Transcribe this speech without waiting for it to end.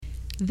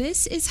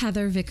This is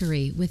Heather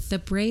Vickery with the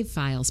Brave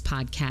Files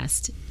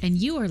podcast, and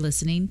you are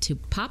listening to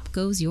Pop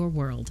Goes Your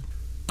World.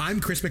 I'm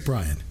Chris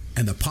McBrien,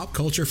 and the pop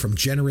culture from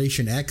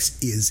Generation X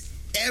is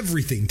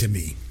everything to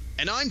me.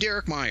 And I'm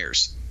Derek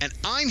Myers, and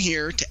I'm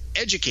here to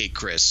educate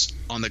Chris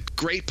on the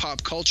great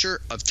pop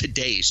culture of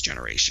today's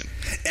generation.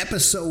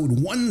 Episode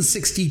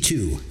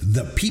 162,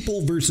 The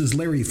People vs.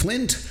 Larry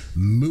Flynt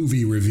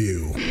Movie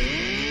Review.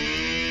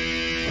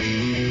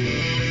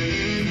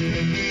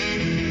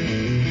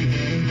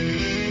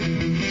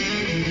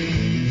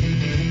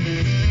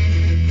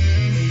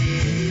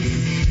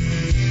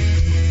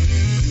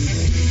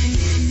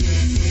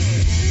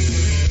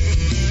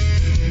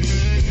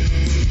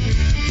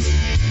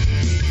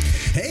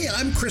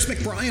 I'm Chris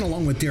McBrien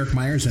along with Derek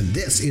Myers, and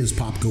this is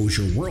Pop Goes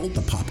Your World,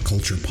 the pop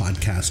culture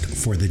podcast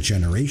for the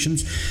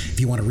generations. If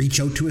you want to reach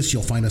out to us,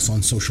 you'll find us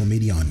on social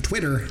media on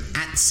Twitter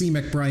at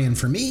 @CMcBrien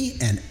for me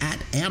and at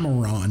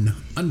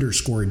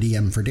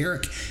Amaron_DM for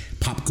Derek.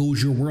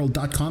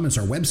 PopGoesYourWorld.com is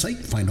our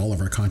website. Find all of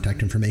our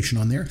contact information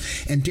on there.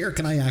 And Derek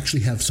and I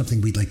actually have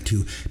something we'd like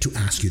to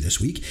ask you this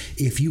week.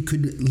 If you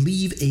could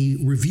leave a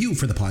review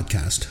for the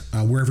podcast,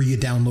 wherever you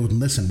download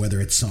and listen,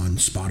 whether it's on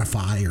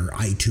Spotify or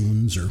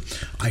iTunes or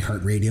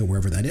iHeartRadio,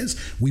 wherever that is,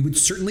 we would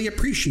certainly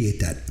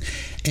appreciate that.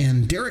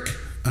 And Derek,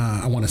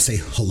 I want to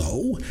say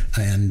hello,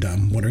 and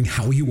I'm wondering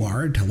how you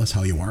are. Tell us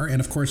how you are.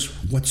 And of course,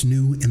 what's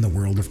new in the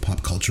world of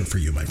pop culture for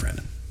you, my friend?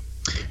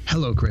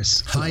 Hello,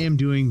 Chris. Hello. I am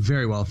doing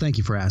very well. Thank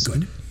you for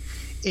asking. Good.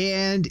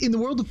 And in the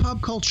world of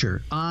pop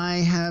culture, I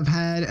have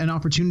had an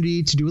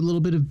opportunity to do a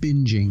little bit of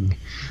binging.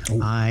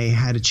 Oh. I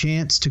had a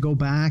chance to go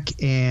back,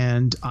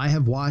 and I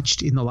have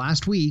watched in the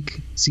last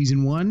week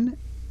season 1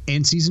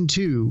 and season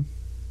 2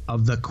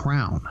 of The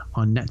Crown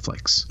on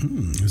Netflix.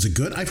 Is it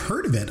good? I've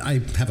heard of it. I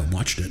haven't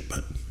watched it,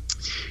 but...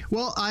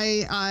 Well,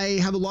 I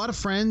have a lot of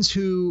friends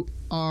who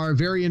are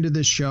very into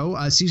this show.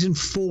 Season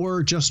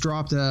 4 just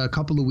dropped a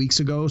couple of weeks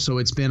ago, so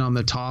it's been on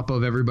the top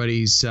of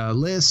everybody's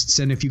lists.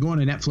 And if you go on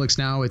to Netflix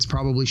now, it's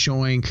probably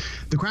showing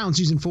The Crown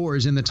Season 4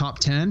 is in the top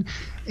 10.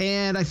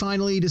 And I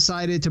finally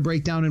decided to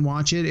break down and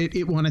watch it.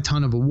 It won a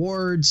ton of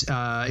awards.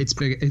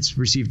 It's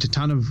received a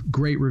ton of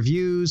great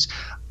reviews.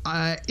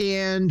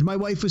 And my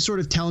wife was sort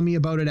of telling me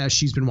about it as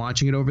she's been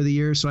watching it over the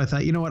years. So I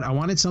thought, you know what? I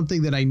wanted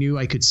something that I knew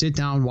I could sit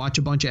down, watch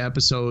a bunch of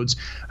episodes,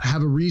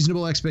 have a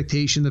reasonable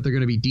expectation that they're going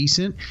to be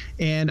decent.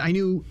 And I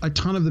knew a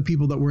ton of the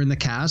people that were in the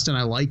cast, and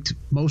I liked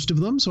most of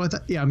them. So I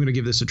thought, yeah, I'm going to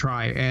give this a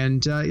try.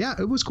 And yeah,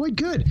 it was quite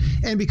good.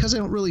 And because I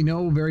don't really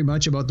know very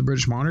much about the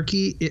British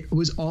monarchy, it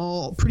was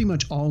pretty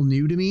much all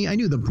new to me. I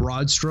knew the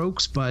broad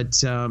strokes,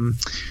 but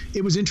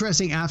it was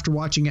interesting after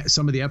watching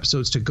some of the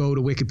episodes to go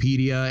to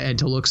Wikipedia and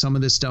to look some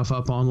of this stuff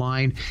up online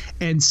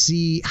and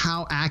see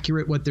how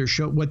accurate what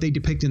they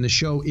depict in the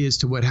show is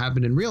to what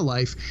happened in real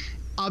life.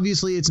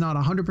 Obviously, it's not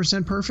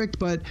 100% perfect,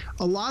 but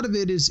a lot of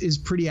it is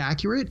pretty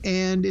accurate,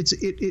 and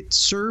it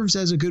serves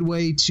as a good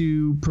way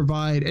to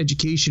provide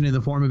education in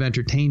the form of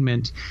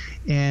entertainment.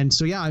 And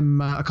so, yeah,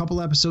 I'm a couple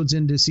episodes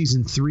into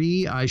season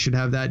 3. I should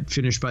have that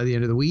finished by the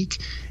end of the week,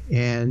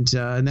 and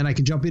then I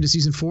can jump into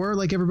season 4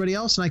 like everybody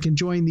else, and I can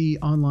join the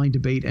online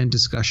debate and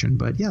discussion.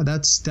 But yeah,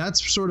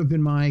 that's sort of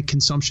been my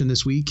consumption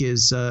this week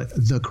is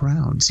The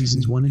Crown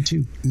seasons 1 and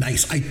 2.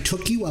 Nice. I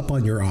took you up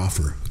on your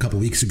offer a couple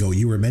weeks ago.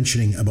 You were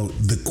mentioning about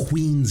the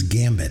Queen's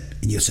Gambit,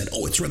 and you said,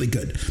 oh, it's really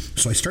good.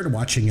 So I started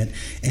watching it,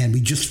 and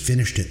we just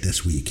finished it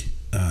this week.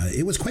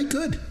 It was quite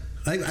good.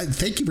 I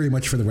thank you very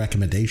much for the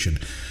recommendation.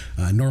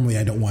 Normally,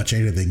 I don't watch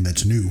anything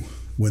that's new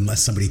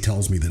unless somebody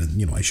tells me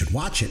that, I should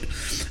watch it.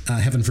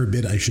 Heaven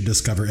forbid I should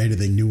discover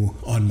anything new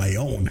on my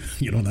own.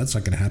 That's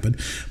not going to happen.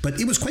 But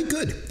it was quite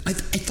good. I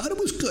thought it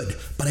was good,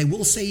 but I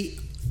will say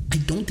I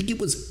don't think it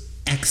was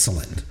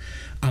excellent.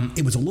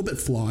 It was a little bit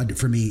flawed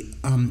for me.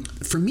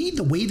 For me,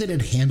 the way that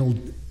it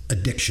handled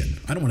addiction,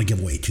 I don't want to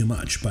give away too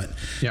much, but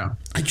yeah,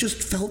 I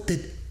just felt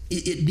that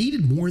it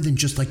needed more than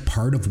just like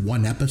part of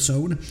one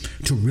episode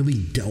to really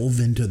delve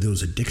into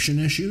those addiction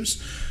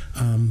issues.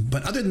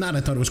 But other than that,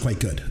 I thought it was quite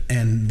good.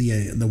 And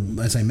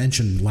the as I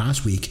mentioned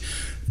last week,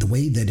 the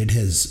way that it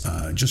has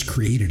just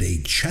created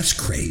a chess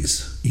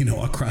craze,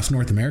 across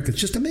North America,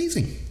 it's just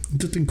amazing,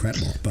 just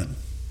incredible. But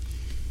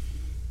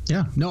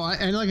yeah, no,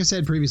 and like I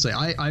said previously,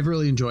 I've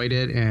really enjoyed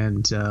it,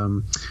 and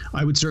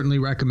I would certainly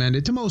recommend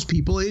it to most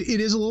people. It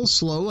is a little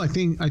slow. I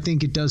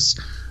think it does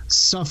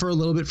suffer a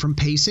little bit from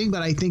pacing,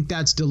 but I think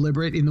that's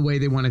deliberate in the way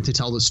they wanted to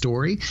tell the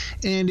story.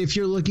 And if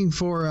you're looking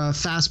for a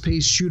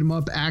fast-paced shoot 'em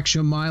up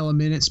action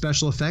mile-a-minute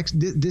special effects,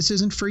 this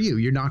isn't for you.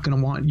 You're not going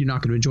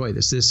to enjoy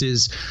this. This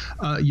is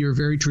your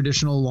very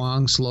traditional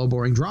long, slow,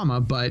 boring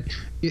drama, but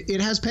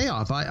it has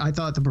payoff. I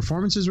thought the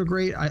performances were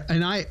great,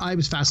 I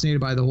was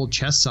fascinated by the whole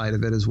chess side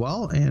of it as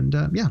well. And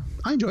yeah,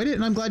 I enjoyed it,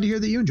 and I'm glad to hear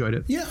that you enjoyed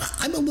it. Yeah,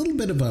 I'm a little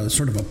bit of a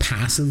sort of a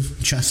passive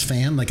chess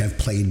fan. Like I've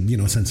played,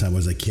 since I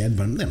was a kid,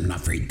 but I'm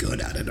not very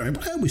good at it.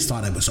 I always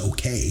thought I was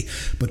okay,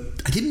 but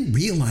I didn't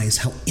realize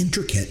how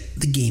intricate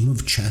the game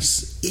of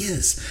chess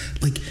is.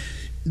 Like,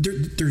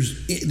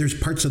 there's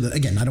parts of the,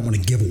 again, I don't want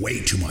to give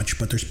away too much,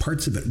 but there's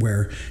parts of it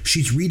where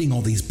she's reading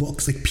all these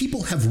books. Like,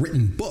 people have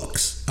written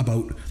books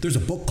about, there's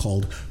a book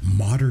called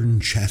Modern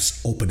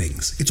Chess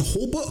Openings. It's a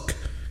whole book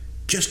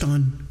just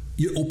on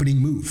your opening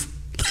move.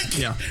 Like,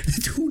 yeah.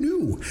 Who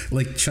knew?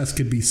 Like, chess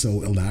could be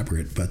so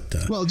elaborate, but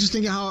well, just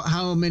think of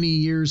how many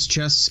years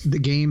chess, the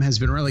game, has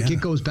been around. Like, it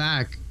goes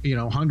back,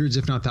 hundreds,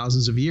 if not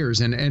thousands of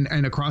years,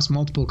 and across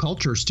multiple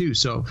cultures too.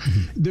 So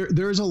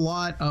there's a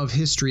lot of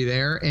history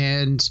there,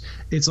 and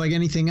it's like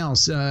anything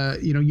else.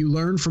 You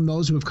learn from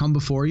those who have come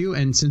before you,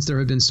 and since there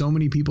have been so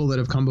many people that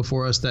have come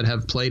before us that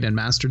have played and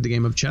mastered the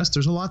game of chess,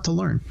 there's a lot to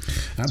learn.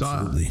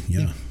 Absolutely, so,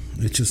 yeah.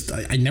 It's just,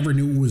 I never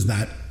knew it was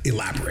that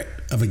elaborate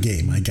of a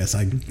game. I guess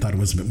I thought it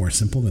was a bit more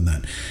simple than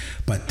that.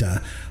 But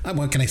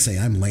what can I say?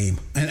 I'm lame.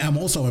 And I'm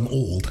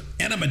old.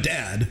 And I'm a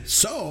dad.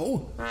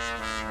 So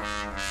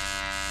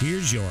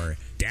here's your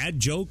dad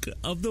joke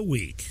of the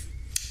week.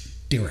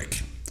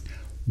 Derek,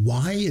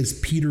 why is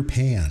Peter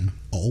Pan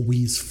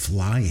always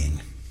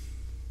flying?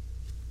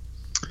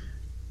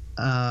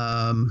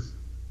 I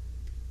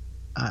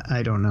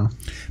don't know.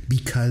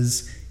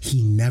 Because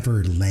he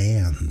never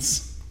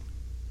lands.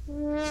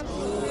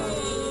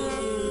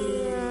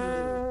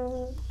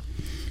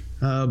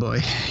 Oh boy,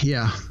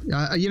 yeah.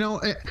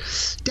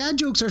 Dad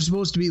jokes are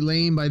supposed to be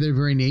lame by their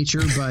very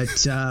nature, but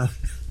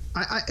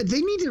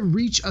they need to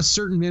reach a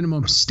certain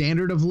minimum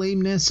standard of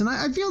lameness, and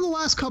I feel the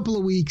last couple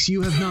of weeks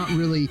you have not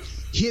really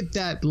hit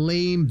that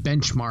lame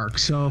benchmark.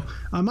 So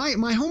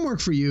my homework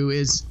for you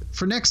is,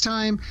 for next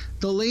time,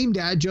 the lame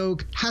dad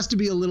joke has to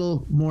be a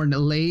little more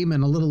lame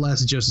and a little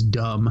less just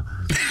dumb.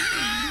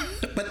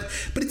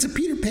 But it's a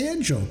Peter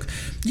Pan joke.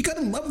 You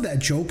gotta love that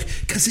joke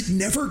because it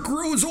never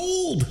grows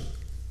old.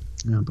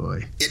 Oh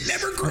boy. It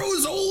never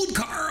grows old,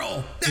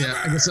 Carl. Never.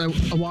 Yeah, I guess I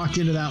walked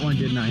into that one,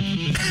 didn't I?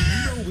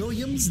 Hero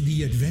Williams,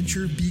 The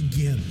Adventure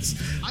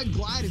Begins. I'm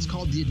glad it's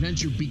called The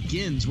Adventure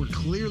Begins. We're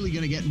clearly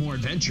going to get more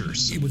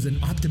adventures. It was an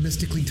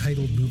optimistically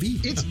titled movie.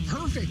 It's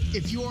perfect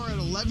if you are an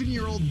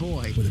 11-year-old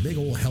boy. With a big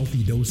old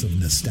healthy dose of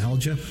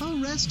nostalgia. Oh,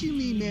 rescue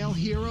me, male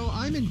hero.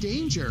 I'm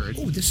endangered.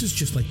 Oh, this is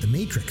just like The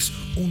Matrix,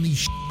 only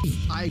shitty.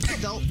 I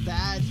felt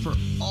bad for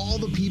all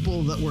the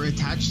people that were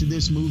attached to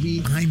this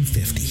movie. I'm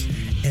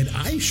 50, and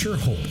I sure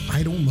hope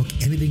I don't look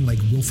anything like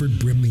Wilford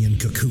Brimley in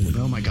Cocoon.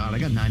 Oh my God, I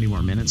got 90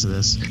 more minutes of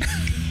this.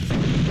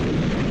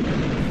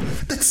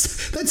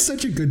 That's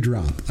such a good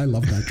drop. I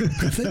love that drop.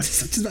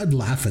 I'm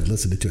laughing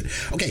listening to it.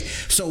 Okay,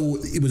 so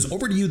it was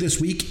over to you this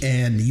week,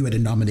 and you had to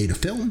nominate a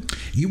film.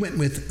 You went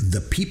with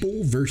The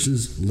People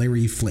versus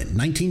Larry Flint.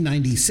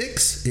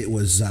 1996. It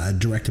was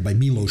directed by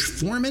Milos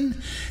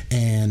Forman,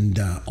 and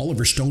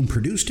Oliver Stone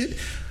produced it.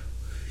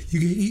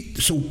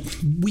 So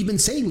we've been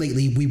saying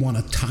lately we want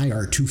to tie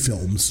our two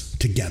films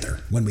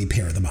together when we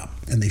pair them up,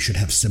 and they should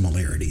have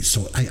similarities.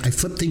 So I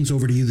flipped things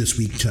over to you this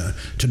week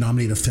to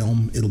nominate a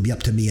film. It'll be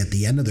up to me at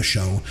the end of the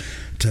show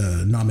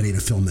to nominate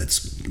a film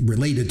that's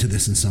related to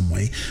this in some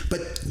way.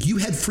 But you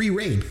had free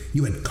reign.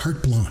 You had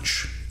carte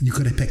blanche. You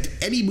could have picked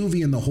any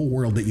movie in the whole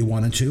world that you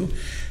wanted to.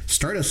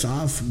 Start us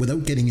off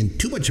without getting in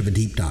too much of a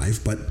deep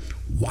dive, but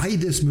why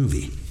this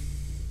movie?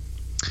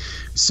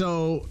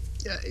 So...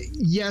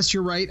 yes,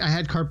 you're right. I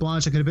had carte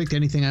blanche. I could have picked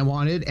anything I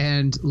wanted,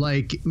 and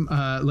like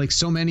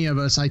so many of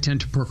us, I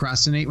tend to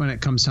procrastinate when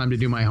it comes time to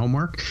do my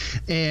homework.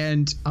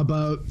 And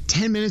about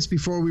 10 minutes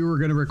before we were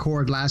going to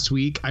record last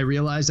week, I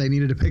realized I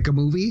needed to pick a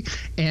movie,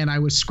 and I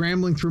was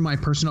scrambling through my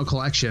personal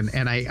collection,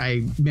 and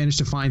I managed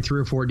to find 3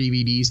 or 4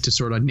 DVDs to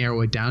sort of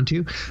narrow it down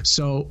to.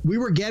 So we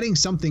were getting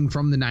something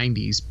from the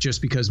 90s,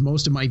 just because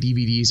most of my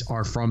DVDs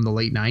are from the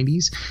late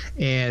 90s,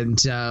 and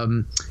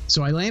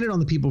so I landed on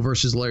The People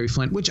versus Larry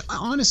Flint, which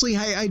honestly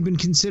I'd been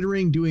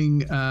considering doing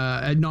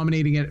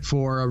nominating it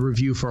for a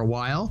review for a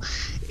while.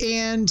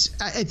 And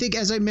I think,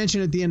 as I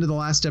mentioned at the end of the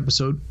last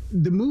episode,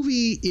 the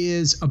movie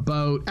is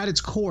about, at its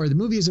core, the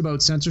movie is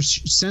about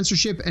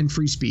censorship and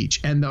free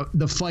speech, and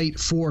the fight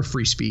for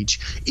free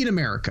speech in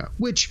America,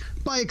 which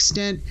by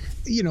extent,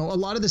 a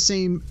lot of the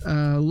same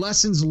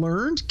lessons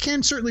learned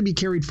can certainly be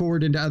carried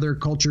forward into other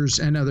cultures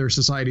and other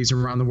societies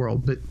around the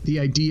world. But the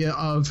idea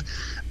of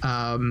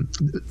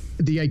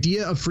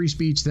free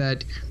speech,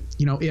 that,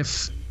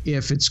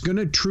 if it's going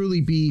to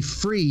truly be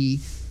free,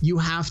 you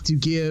have to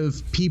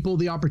give people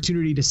the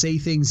opportunity to say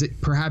things that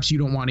perhaps you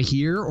don't want to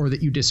hear or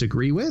that you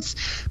disagree with,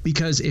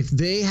 because if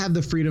they have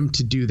the freedom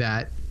to do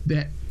that,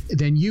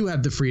 then you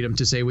have the freedom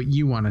to say what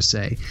you want to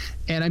say.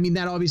 And I mean,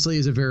 that obviously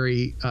is a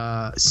very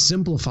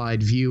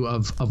simplified view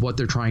of what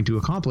they're trying to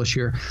accomplish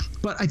here.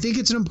 But I think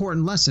it's an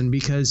important lesson,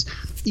 because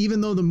even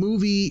though the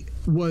movie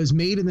was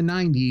made in the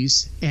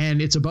 90s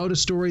and it's about a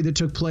story that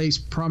took place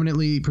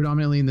predominantly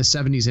in the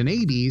 70s and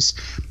 80s,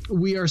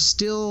 we are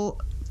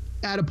still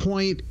at a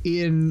point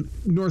in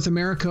North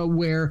America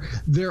where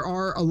there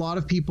are a lot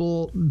of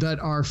people that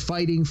are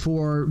fighting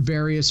for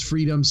various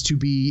freedoms to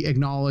be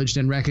acknowledged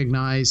and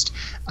recognized,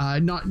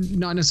 not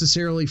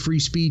necessarily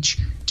free speech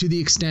to the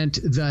extent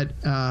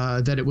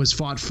that it was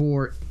fought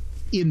for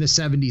in the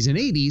 70s and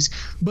 80s,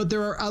 but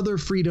there are other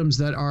freedoms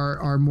that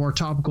are more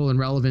topical and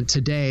relevant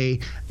today.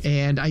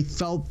 And I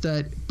felt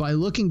that by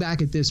looking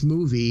back at this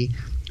movie,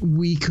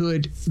 we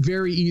could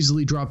very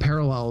easily draw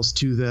parallels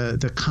to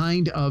the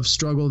kind of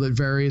struggle that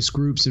various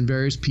groups and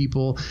various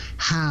people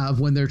have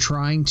when they're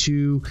trying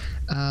to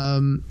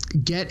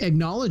get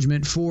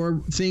acknowledgement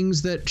for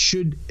things that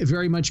should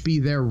very much be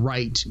their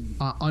right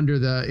under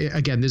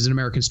again, this is an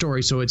American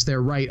story, so it's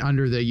their right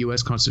under the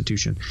U.S.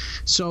 Constitution.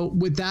 So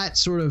with that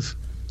sort of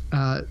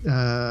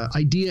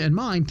idea in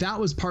mind, that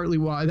was largely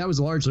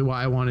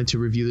why I wanted to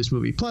review this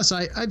movie. Plus,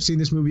 I've seen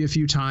this movie a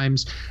few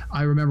times.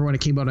 I remember when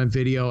it came out on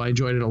video, I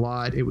enjoyed it a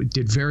lot. It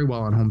did very well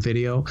on home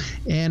video,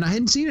 and I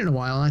hadn't seen it in a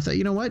while. And I thought,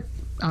 you know what?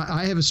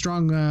 I have a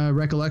strong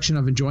recollection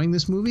of enjoying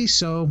this movie,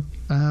 so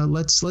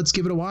let's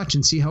give it a watch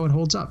and see how it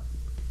holds up.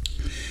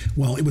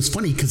 Well, it was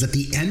funny because at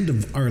the end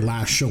of our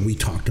last show, we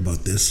talked about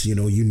this. You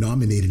know, you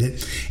nominated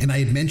it, and I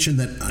had mentioned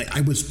that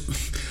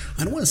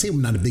I don't want to say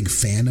I'm not a big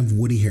fan of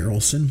Woody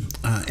Harrelson,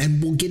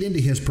 and we'll get into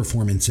his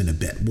performance in a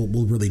bit.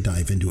 We'll really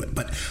dive into it.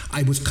 But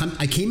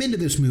I came into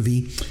this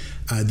movie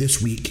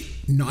this week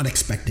not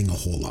expecting a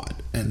whole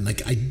lot, and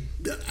like I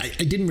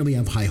didn't really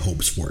have high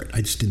hopes for it.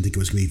 I just didn't think it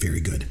was going to be very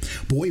good.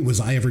 Boy,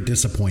 was I ever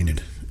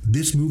disappointed.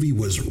 This movie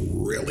was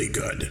really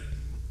good.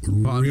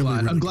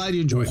 I'm glad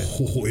you enjoyed it.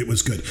 Oh, it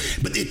was good.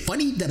 But it's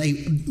funny that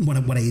when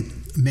I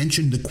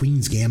mentioned The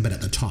Queen's Gambit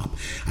at the top,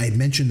 I had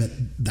mentioned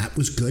that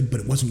was good,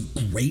 but it wasn't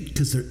great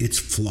because it's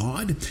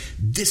flawed.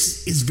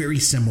 This is very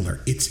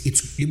similar.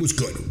 It was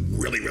good,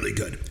 really, really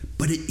good,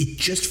 but it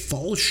just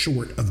falls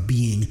short of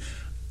being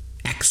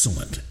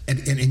excellent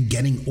and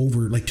getting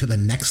over like to the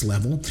next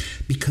level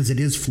because it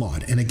is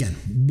flawed. And again,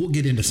 we'll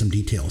get into some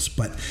details,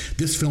 but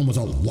this film was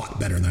a lot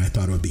better than I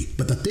thought it would be.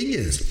 But the thing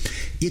is,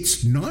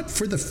 it's not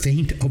for the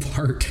faint of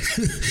heart.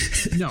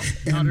 No,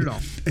 not at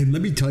all. And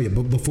let me tell you,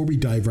 but before we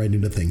dive right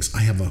into things, I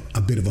have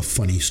a bit of a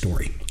funny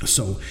story.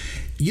 So,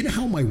 you know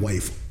how my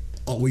wife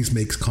always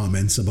makes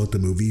comments about the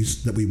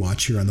movies that we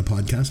watch here on the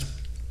podcast?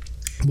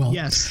 Well,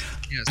 yes.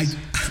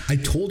 I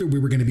told her we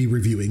were going to be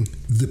reviewing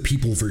The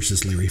People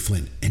versus Larry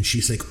Flint, and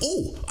she's like,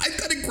 "Oh, I've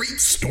got a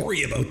great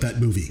story about that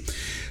movie."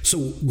 So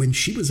when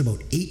she was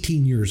about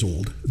 18 years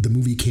old, the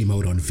movie came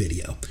out on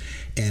video,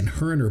 and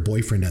her and her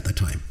boyfriend at the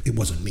time, it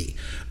wasn't me,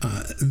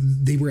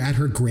 they were at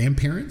her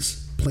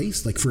grandparents'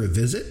 place, like for a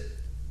visit,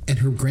 and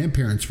her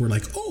grandparents were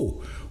like,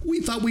 "Oh, we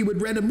thought we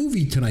would rent a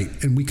movie tonight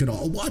and we could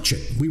all watch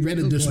it. We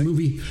rented this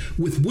movie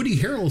with Woody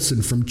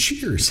Harrelson from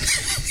Cheers."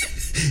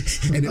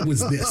 And it was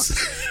this.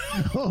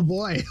 Oh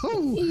boy.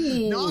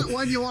 Not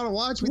one you want to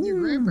watch with your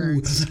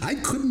grandparents. I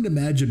couldn't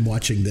imagine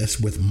watching this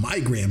with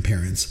my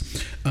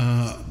grandparents,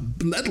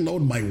 let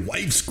alone my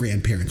wife's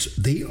grandparents.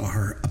 They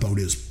are about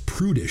as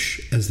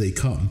prudish as they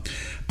come.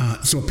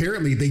 So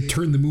apparently they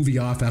turned the movie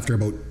off after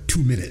about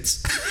 2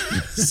 minutes.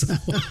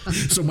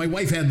 So my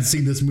wife hadn't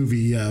seen this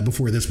movie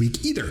before this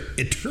week either,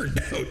 it turned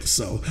out.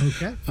 So,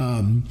 okay.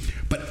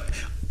 But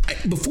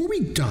before we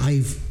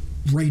dive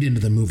right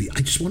into the movie,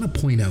 I just want to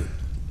point out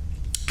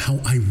how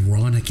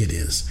ironic it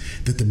is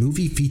that the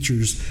movie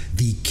features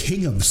the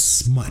king of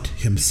smut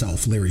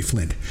himself, Larry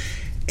Flint,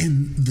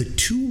 and the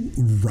two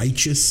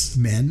righteous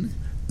men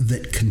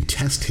that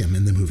contest him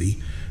in the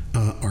movie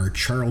are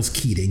Charles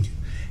Keating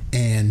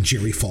and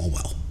Jerry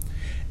Falwell.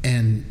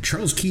 And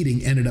Charles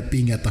Keating ended up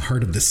being at the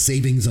heart of the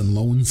savings and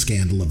loan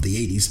scandal of the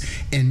 80s.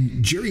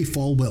 And Jerry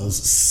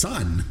Falwell's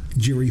son,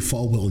 Jerry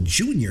Falwell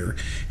Jr.,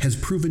 has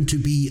proven to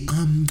be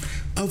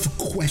of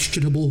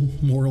questionable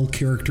moral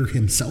character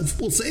himself,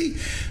 we'll say.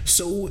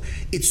 So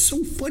it's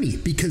so funny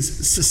because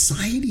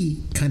society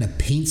kind of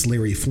paints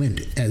Larry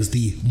Flint as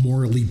the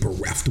morally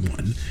bereft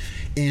one.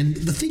 And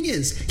the thing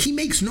is, he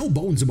makes no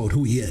bones about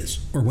who he is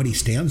or what he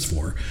stands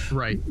for.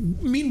 Right.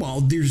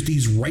 Meanwhile, there's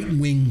these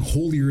right-wing,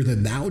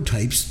 holier-than-thou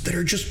types that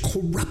are just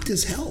corrupt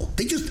as hell.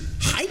 They just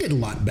hide it a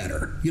lot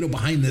better,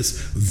 behind this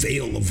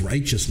veil of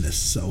righteousness.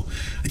 So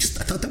I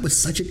thought that was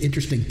such an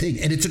interesting thing.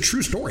 And it's a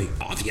true story,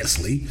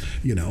 obviously,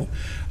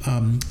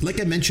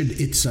 Like I mentioned,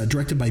 it's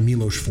directed by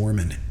Milos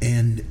Forman.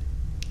 And,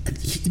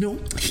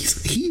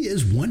 he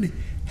is one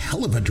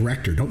hell of a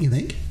director, don't you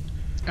think?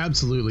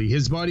 Absolutely.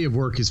 His body of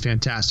work is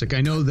fantastic.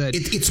 I know that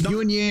it's not, you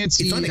and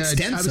Yancey... It's not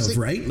extensive,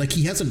 right? Like,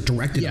 he hasn't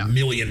directed a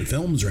million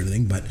films or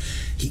anything, but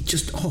he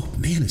just... Oh,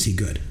 man, is he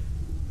good.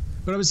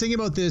 But I was thinking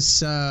about this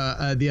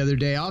the other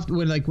day. Often,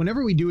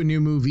 whenever we do a new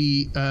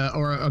movie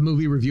or a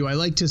movie review, I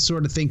like to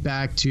sort of think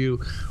back to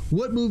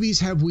what movies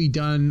have we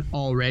done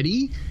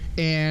already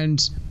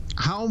and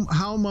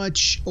how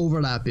much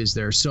overlap is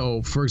there?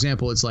 So, for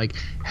example, it's like,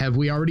 have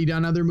we already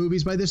done other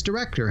movies by this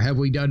director? Have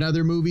we done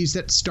other movies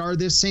that star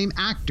this same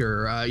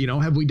actor?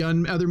 Have we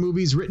done other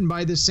movies written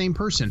by this same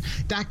person?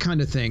 That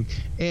kind of thing.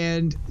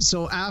 And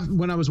so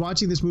when I was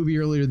watching this movie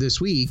earlier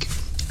this week,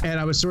 And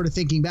I was sort of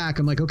thinking back.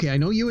 I'm like, okay, I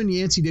know you and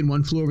Yancey did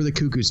One Flew Over the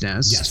Cuckoo's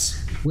Nest.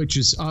 Yes. Which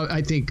is,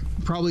 I think,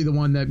 probably the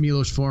one that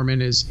Milos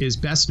Forman is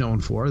best known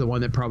for. The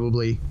one that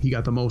probably he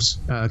got the most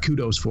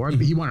kudos for.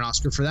 He won an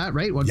Oscar for that,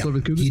 right? One Flew Over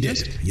the Cuckoo's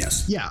Nest. He did.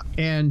 Yes. Yeah,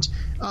 and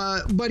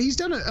but he's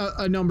done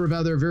a number of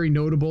other very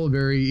notable,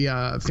 very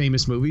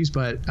famous movies.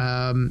 But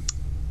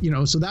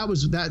so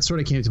that sort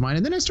of came to mind.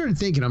 And then I started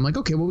thinking, I'm like,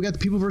 okay, well, we got The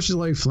People versus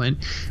Larry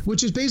Flint,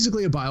 which is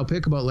basically a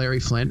biopic about Larry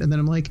Flint. And then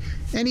I'm like,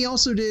 and he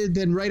also did,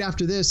 then right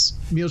after this,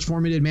 Milos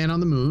Forman did Man on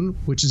the Moon,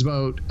 which is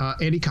about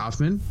Andy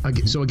Kaufman.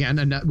 So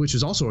again, which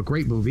was also a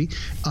great movie.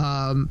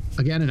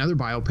 Again, another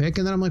biopic.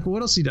 And then I'm like, well,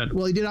 what else he done?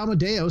 Well, he did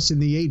Amadeus in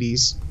the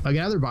 80s,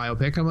 another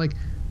biopic. I'm like,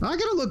 I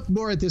gotta look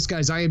more at this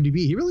guy's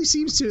IMDb. He really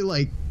seems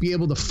to be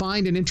able to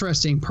find an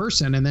interesting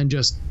person and then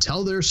just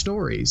tell their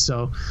story.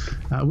 So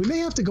we may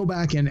have to go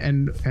back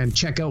and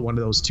check out one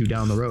of those two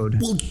down the road.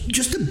 Well,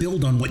 just to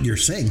build on what you're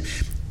saying,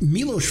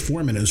 Milos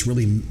Forman has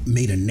really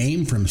made a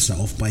name for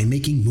himself by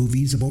making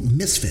movies about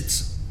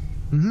misfits.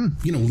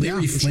 Mm-hmm.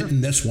 Larry Flint in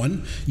this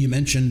one. You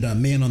mentioned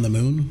Man on the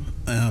Moon,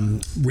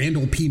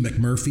 Randall P.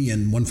 McMurphy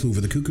in One Flew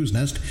Over the Cuckoo's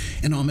Nest,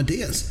 and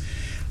Amadeus.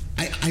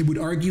 I would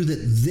argue that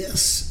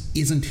this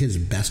isn't his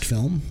best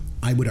film.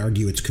 I would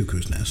argue it's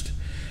Cuckoo's Nest.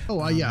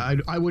 Oh, yeah,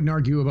 I wouldn't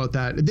argue about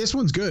that. This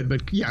one's good,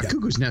 but yeah,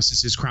 Cuckoo's Nest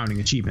is his crowning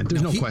achievement.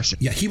 There's no question.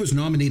 Yeah, he was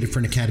nominated for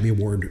an Academy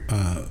Award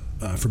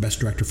for Best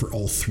Director for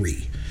all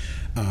three.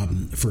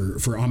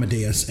 For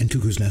Amadeus and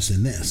Cuckoo's Nest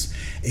in this.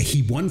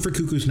 He won for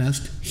Cuckoo's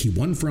Nest. He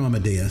won for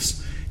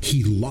Amadeus.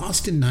 He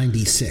lost in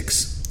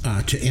 96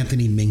 to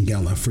Anthony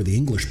Minghella for The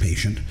English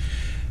Patient.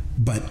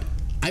 But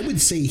I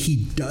would say he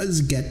does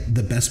get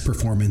the best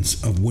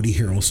performance of Woody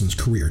Harrelson's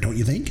career, don't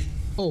you think?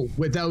 Oh,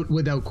 without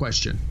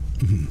question.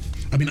 Mm-hmm.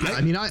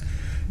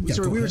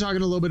 We were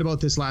talking a little bit about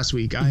this last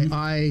week.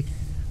 Mm-hmm.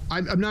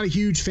 I'm not a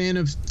huge fan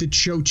of the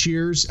show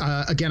Cheers.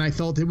 Again, I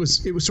felt it was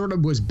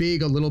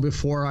big a little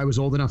before I was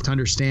old enough to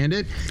understand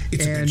it.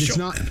 It's a good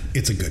show.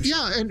 It's a good show.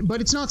 Yeah,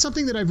 but it's not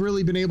something that I've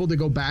really been able to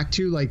go back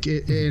to.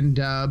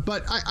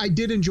 But I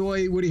did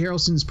enjoy Woody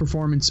Harrelson's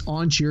performance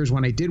on Cheers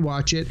when I did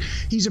watch it.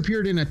 He's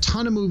appeared in a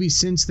ton of movies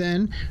since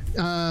then.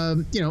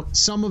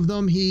 Some of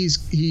them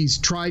he's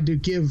tried to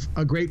give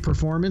a great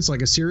performance,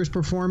 like a serious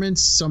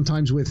performance,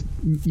 sometimes with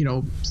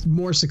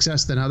more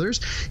success than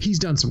others. He's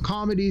done some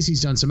comedies.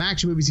 He's done some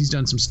action movies. He's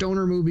done some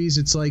stoner movies.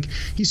 It's like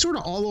he's sort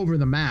of all over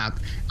the map.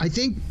 I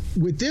think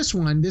with this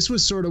one, this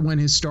was sort of when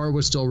his star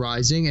was still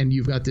rising, and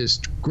you've got this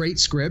great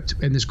script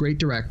and this great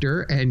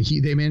director, and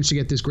they managed to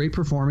get this great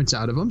performance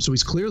out of him. So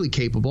he's clearly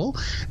capable,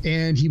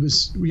 and he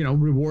was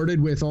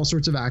rewarded with all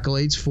sorts of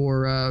accolades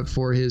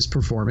for his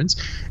performance.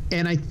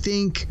 And I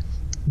think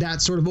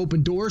that sort of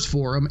opened doors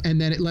for him, and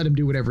then it let him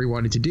do whatever he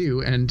wanted to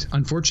do. And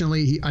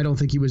unfortunately, I don't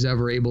think he was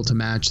ever able to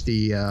match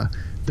the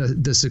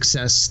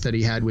success that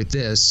he had with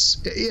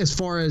this, as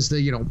far as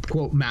the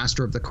quote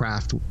master of the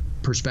craft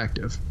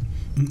perspective.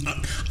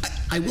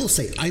 I will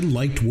say I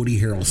liked Woody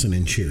Harrelson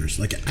in Cheers.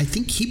 I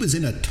think he was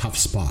in a tough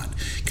spot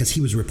because he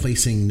was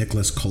replacing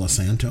Nicholas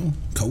Colasanto,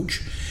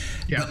 Coach.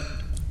 Yeah, but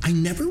I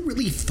never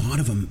really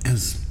thought of him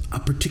as a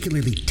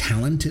particularly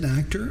talented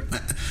actor.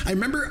 I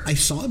remember I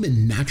saw him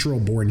in Natural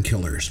Born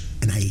Killers,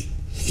 and I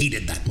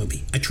hated that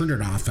movie. I turned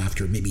it off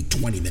after maybe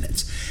 20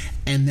 minutes.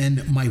 And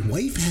then my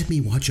wife had me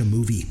watch a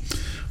movie,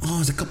 it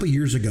was a couple of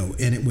years ago,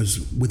 and it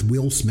was with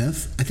Will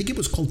Smith. I think it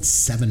was called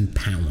 7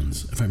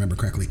 Pounds, if I remember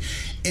correctly.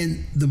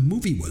 And the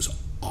movie was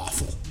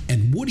awful.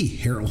 And Woody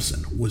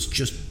Harrelson was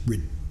just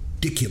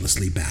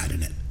ridiculously bad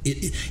in it.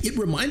 It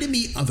reminded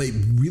me of a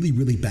really,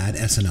 really bad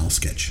SNL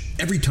sketch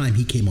every time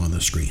he came on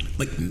the screen.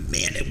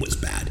 Man, it was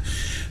bad.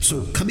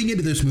 So coming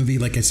into this movie,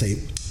 like I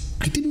say,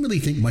 I didn't really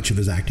think much of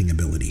his acting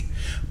ability,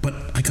 but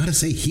I gotta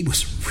say he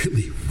was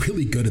really,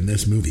 really good in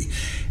this movie.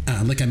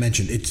 Like I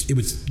mentioned, it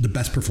was the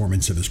best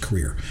performance of his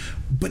career.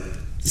 But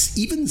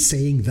even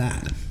saying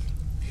that,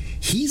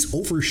 he's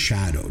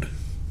overshadowed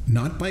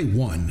not by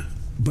one,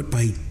 but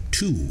by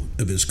two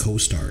of his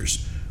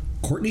co-stars.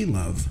 Courtney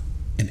Love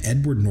and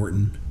Edward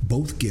Norton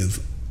both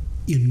give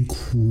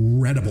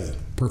incredible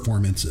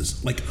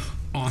performances,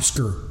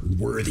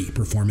 Oscar-worthy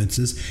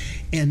performances.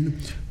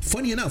 And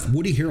funny enough,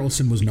 Woody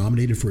Harrelson was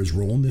nominated for his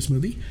role in this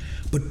movie,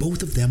 but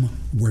both of them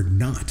were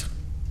not.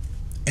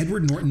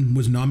 Edward Norton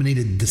was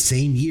nominated the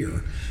same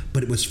year,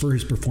 but it was for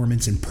his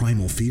performance in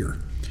Primal Fear.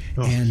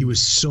 Oh, and he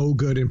was so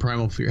good in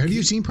Primal Fear. Have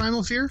you seen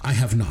Primal Fear? I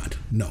have not,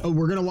 no. Oh,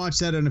 we're going to watch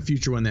that in a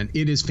future one then.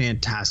 It is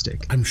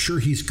fantastic. I'm sure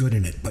he's good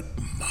in it, but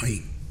my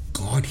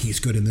God, he's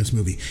good in this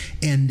movie.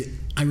 And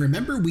I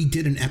remember we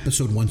did an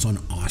episode once on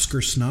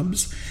Oscar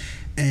snubs,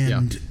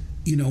 and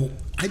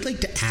I'd like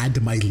to add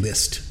to my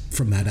list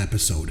from that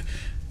episode,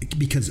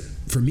 because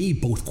for me,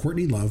 both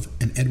Courtney Love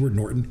and Edward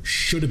Norton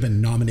should have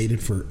been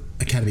nominated for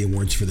Academy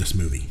Awards for this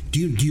movie. Do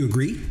you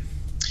agree?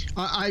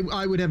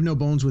 I would have no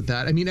bones with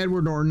that. I mean,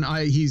 Edward Norton,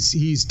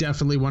 he's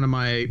definitely one of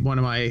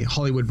my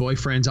Hollywood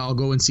boyfriends. I'll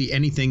go and see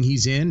anything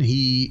he's in.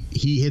 He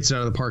hits it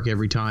out of the park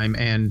every time.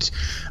 And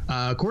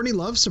Courtney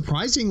Love,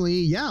 surprisingly,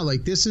 yeah,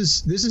 like this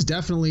is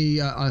definitely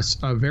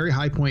a very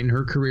high point in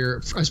her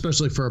career,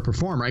 especially for a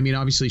performer. I mean,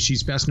 obviously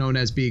she's best known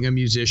as being a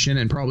musician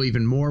and probably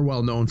even more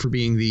well known for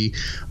being the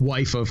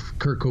wife of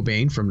Kurt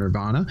Cobain from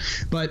Nirvana.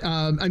 But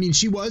I mean,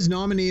 she was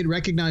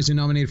recognized and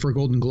nominated for a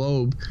Golden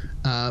Globe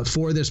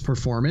for this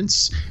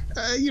performance.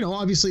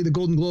 Obviously the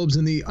Golden Globes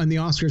and the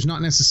Oscars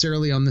not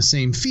necessarily on the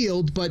same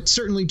field, but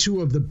certainly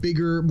two of the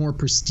bigger, more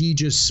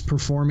prestigious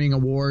performing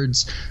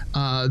awards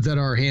that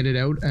are handed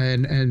out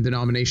and the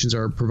nominations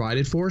are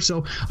provided for.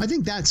 So I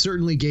think that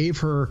certainly gave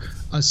her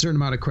a certain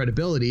amount of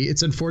credibility.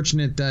 It's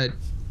unfortunate that,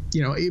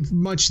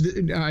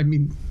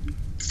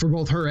 for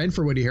both her and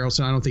for Woody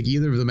Harrelson, I don't think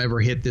either of them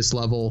ever hit this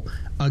level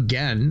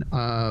again.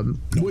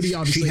 Woody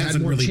obviously had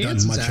more really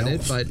chances at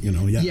it, but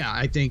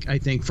I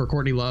think for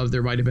Courtney Love,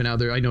 there might have been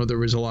other. I know there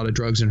was a lot of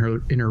drugs in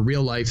her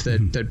real life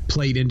that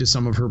played into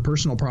some of her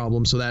personal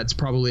problems, so that's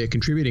probably a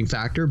contributing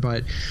factor.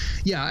 But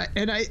yeah,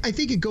 and I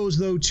think it goes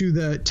though to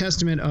the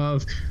testament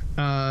of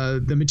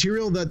the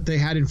material that they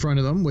had in front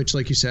of them, which,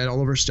 like you said,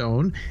 Oliver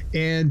Stone,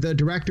 and the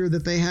director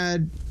that they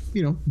had,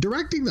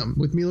 directing them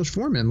with Milos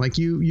Forman. Like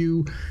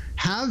you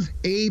have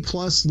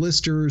A-plus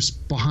listers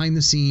behind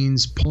the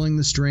scenes, pulling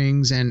the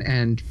strings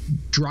and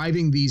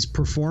driving these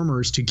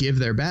performers to give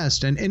their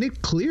best. And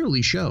it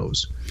clearly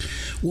shows.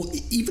 Well,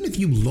 even if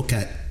you look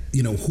at,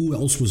 who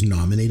else was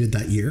nominated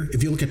that year,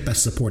 if you look at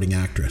Best Supporting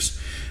Actress,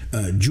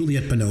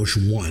 Juliette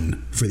Binoche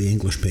won for The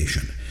English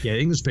Patient. Yeah, The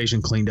English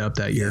Patient cleaned up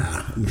that year.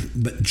 Yeah,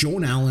 but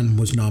Joan Allen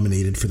was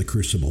nominated for The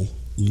Crucible.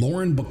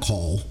 Lauren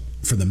Bacall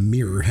for The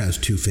Mirror Has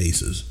Two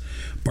Faces.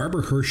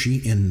 Barbara Hershey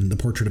in The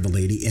Portrait of a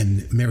Lady,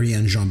 and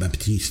Marianne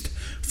Jean-Baptiste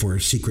for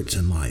Secrets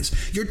and Lies.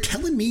 You're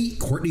telling me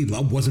Courtney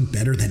Love wasn't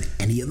better than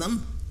any of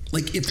them?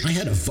 Like, if I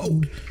had a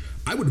vote,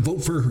 I would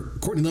vote for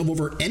Courtney Love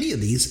over any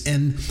of these.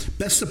 And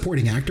Best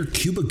Supporting Actor,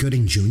 Cuba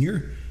Gooding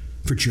Jr.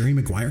 for Jerry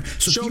Maguire.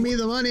 So show me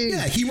the money.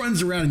 Yeah, he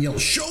runs around and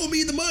yells, "Show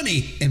me the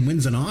money," and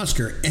wins an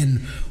Oscar. And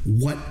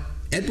what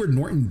Edward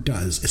Norton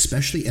does,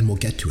 especially, and we'll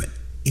get to it,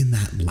 in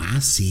that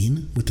last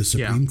scene with the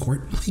Supreme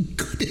Court, my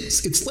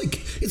goodness, it's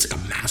like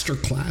a master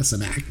class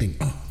in acting.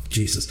 Oh,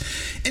 Jesus.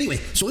 Anyway,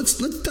 so let's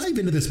dive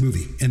into this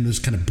movie and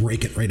just kind of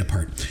break it right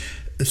apart.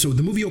 So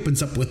the movie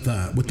opens up with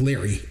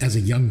Larry as a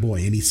young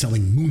boy, and he's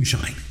selling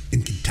moonshine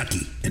in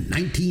Kentucky in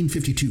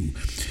 1952.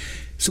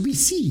 So we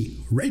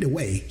see right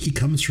away he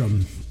comes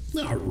from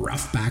a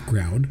rough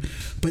background,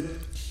 but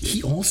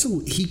he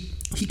also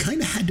he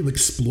kind of had to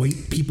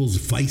exploit people's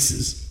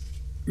vices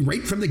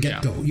right from the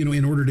get-go,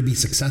 in order to be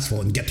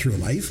successful and get through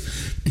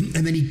life.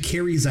 And then he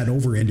carries that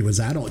over into his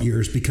adult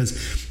years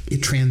because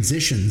it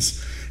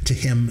transitions to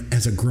him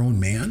as a grown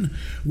man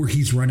where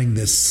he's running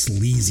this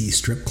sleazy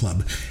strip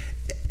club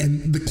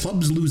and the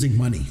club's losing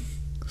money.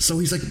 So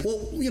he's like,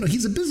 well,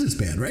 he's a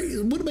businessman,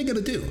 right? What am I going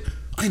to do?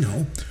 I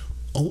know.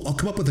 I'll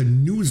come up with a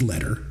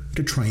newsletter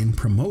to try and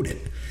promote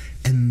it.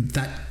 And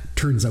that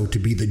turns out to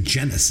be the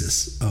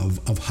genesis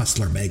of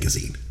Hustler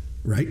magazine,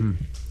 right? Mm.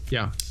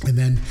 Yeah. And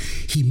then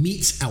he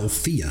meets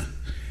Althea,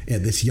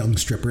 this young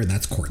stripper, and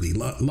that's Courtney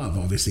Love,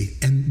 obviously.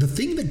 And the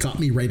thing that got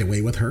me right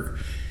away with her,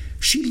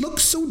 she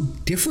looks so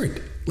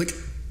different. Like,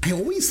 I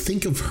always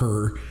think of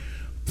her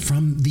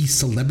from the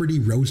Celebrity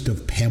Roast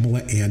of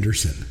Pamela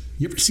Anderson.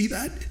 You ever see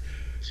that?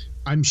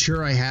 I'm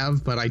sure I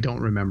have, but I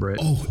don't remember it.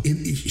 Oh,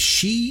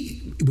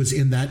 she was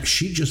in that.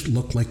 She just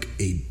looked like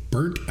a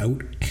burnt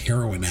out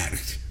heroin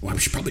addict. Well,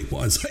 she probably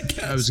was, I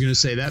guess. I was going to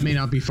say, that may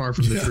not be far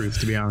from the truth,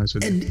 to be honest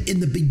with you. And in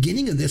the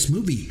beginning of this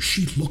movie,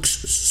 she looks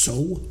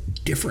so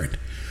different.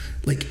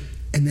 Like,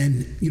 and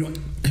then,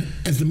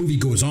 as the movie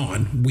goes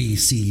on, we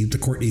see the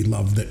Courtney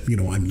Love that,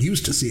 I'm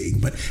used to seeing.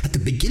 But at the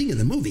beginning of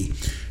the movie,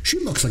 she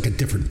looks like a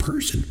different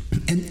person.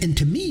 And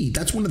to me,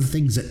 that's one of the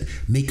things that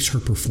makes her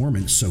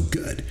performance so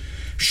good.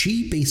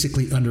 She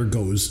basically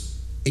undergoes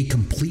a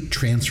complete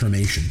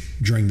transformation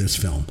during this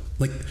film.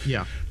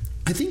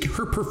 I think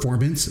her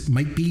performance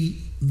might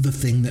be the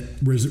thing that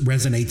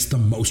resonates the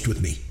most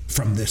with me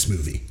from this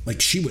movie.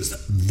 Like, she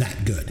was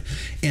that good.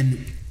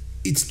 And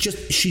it's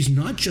just, she's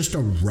not just a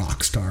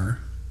rock star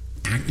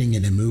acting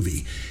in a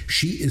movie.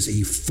 She is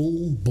a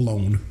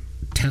full-blown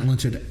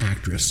talented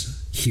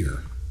actress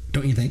here.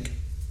 Don't you think?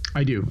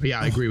 I do.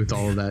 Yeah, I agree with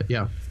all of that.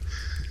 Yeah.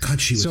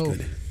 God, she was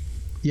good.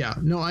 Yeah,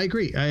 no, I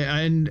agree.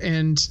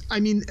 And I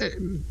mean,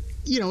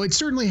 it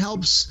certainly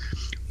helps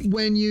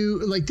when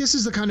this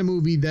is the kind of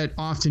movie that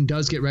often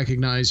does get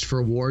recognized for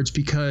awards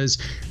because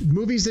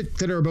movies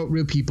that are about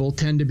real people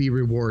tend to be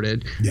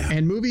rewarded. Yeah.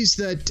 And movies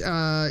that,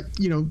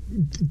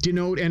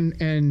 denote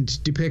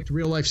and depict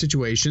real life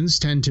situations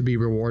tend to be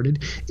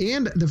rewarded.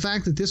 And the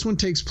fact that this one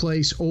takes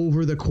place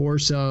over the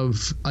course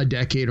of a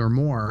decade or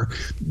more,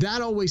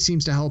 that always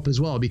seems to help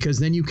as well, because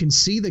then you can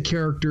see the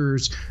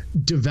characters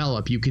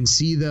develop. You can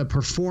see the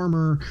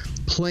performer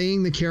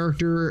playing the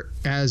character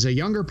as a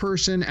younger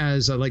person,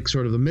 as a,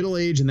 sort of the middle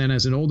age, and then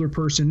as an older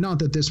person. Not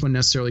that this one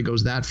necessarily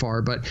goes that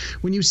far, but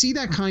when you see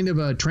that kind of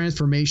a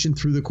transformation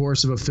through the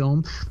course of a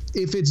film,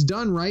 if it's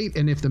done right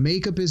and if the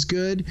makeup is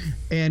good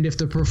and if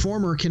the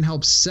performer can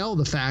help sell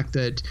the fact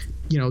that,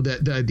 you know,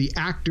 the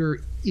actor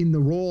in the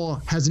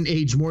role hasn't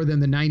aged more than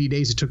the 90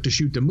 days it took to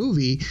shoot the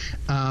movie,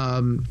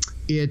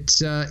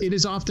 it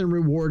is often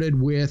rewarded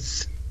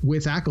with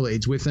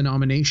accolades, with the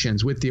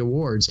nominations, with the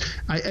awards.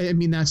 I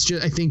mean, that's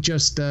just, I think,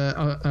 just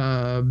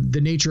the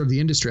nature of the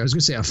industry. I was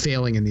going to say a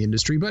failing in the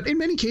industry, but in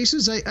many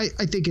cases, I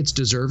think it's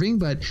deserving.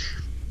 But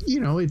you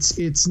know,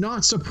 it's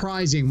not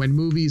surprising when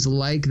movies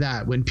like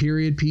that, when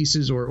period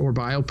pieces or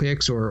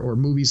biopics or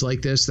movies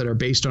like this that are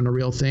based on a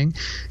real thing,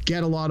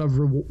 get a lot of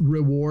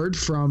reward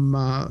from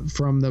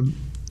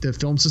the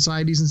film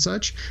societies and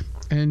such.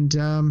 And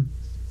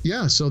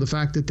so the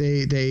fact that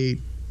they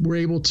were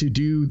able to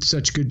do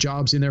such good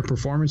jobs in their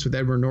performance with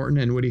Edward Norton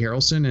and Woody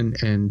Harrelson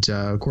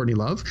and Courtney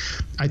Love,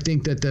 I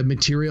think that the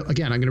material,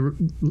 again, I'm going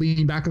to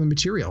lean back on the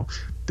material.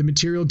 The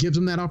material gives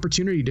them that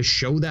opportunity to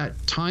show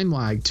that time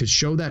lag, to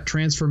show that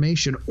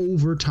transformation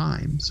over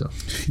time. So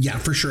yeah,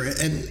 for sure.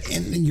 And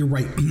you're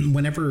right.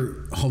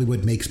 Whenever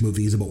Hollywood makes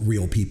movies about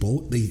real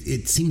people,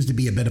 it seems to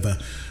be a bit of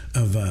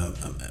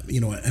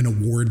an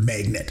award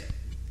magnet.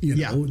 You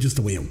know, just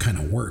the way it kind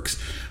of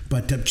works.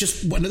 But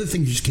just one other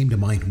thing just came to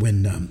mind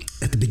when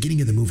at the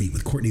beginning of the movie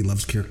with Courtney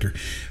Love's character,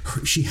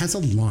 she has a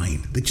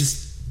line that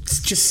just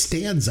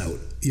stands out.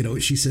 You know,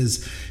 she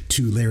says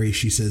to Larry,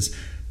 she says,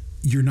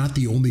 "You're not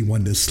the only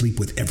one to sleep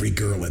with every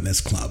girl in this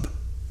club."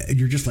 And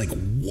you're just like,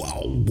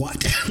 wow,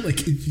 what? Like,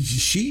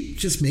 she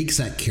just makes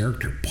that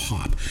character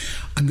pop.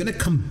 I'm going to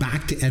come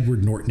back to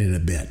Edward Norton in a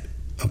bit.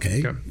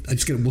 Okay.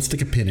 We'll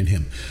stick a pin in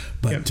him.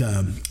 But,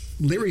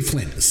 Larry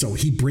Flint, so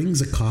he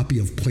brings a copy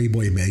of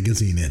Playboy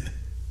magazine in,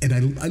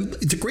 and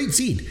it's a great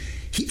scene.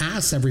 He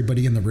asks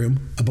everybody in the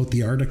room about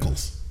the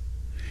articles,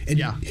 and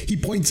he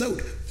points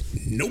out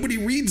nobody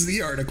reads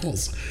the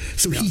articles.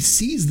 So he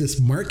sees this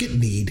market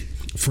need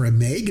for a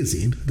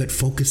magazine that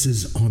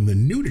focuses on the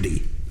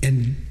nudity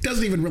and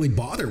doesn't even really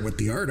bother with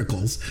the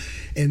articles.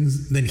 And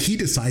then he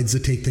decides to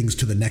take things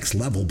to the next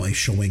level by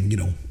showing, you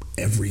know,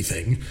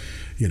 everything,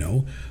 you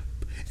know.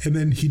 And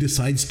then he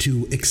decides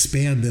to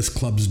expand this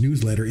club's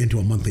newsletter into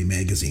a monthly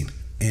magazine.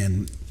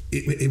 And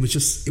it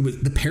was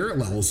the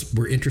parallels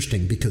were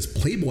interesting because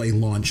Playboy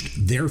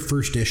launched their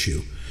first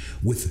issue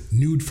with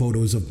nude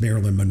photos of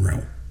Marilyn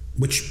Monroe,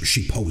 which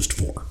she posed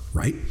for,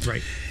 right?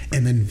 Right.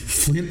 And then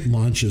Flint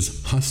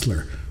launches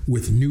Hustler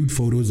with nude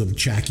photos of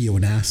Jackie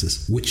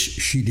Onassis, which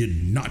she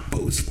did not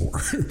pose for.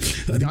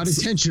 Not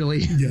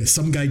intentionally. Yeah,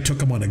 some guy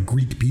took him on a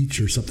Greek beach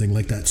or something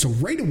like that. So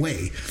right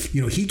away,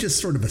 you know, he just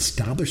sort of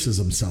establishes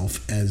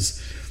himself as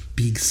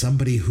being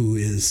somebody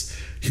who's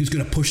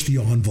going to push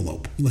the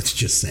envelope, let's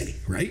just say,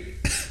 right?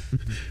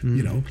 Mm-hmm.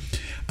 You know,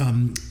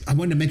 I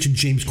wanted to mention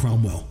James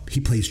Cromwell. He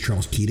plays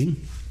Charles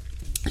Keating.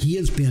 He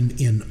has been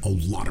in a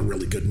lot of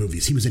really good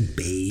movies. He was in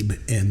Babe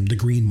and The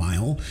Green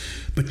Mile.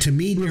 But to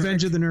me...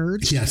 Revenge of the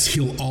Nerds? Yes,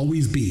 he'll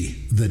always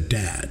be the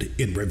dad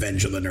in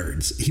Revenge of the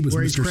Nerds. He was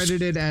he's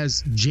credited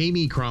as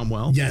Jamie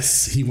Cromwell.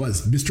 Yes, he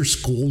was. Mr.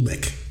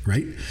 Skolnick,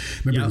 right?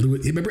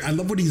 Remember, I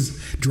love when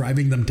he's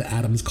driving them to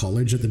Adams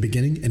College at the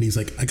beginning, and he's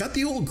like, I got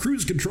the old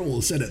cruise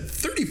control set at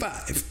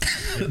 35.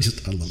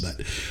 I love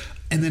that.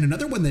 And then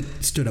another one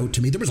that stood out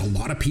to me, there was a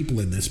lot of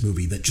people in this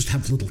movie that just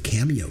have little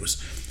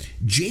cameos.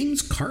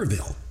 James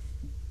Carville.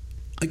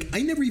 Like,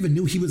 I never even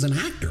knew he was an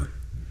actor.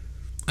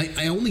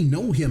 I only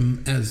know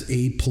him as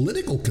a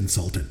political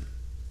consultant.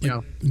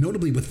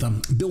 Notably with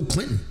Bill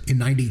Clinton in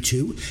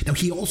 92. Now,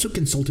 he also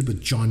consulted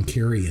with John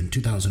Kerry in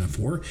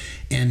 2004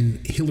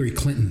 and Hillary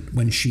Clinton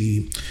when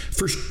she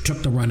first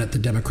took the run at the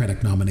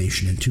Democratic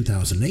nomination in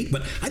 2008.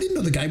 But I didn't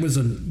know the guy was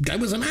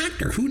an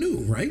actor. Who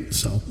knew, right?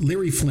 So,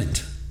 Larry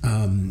Flint.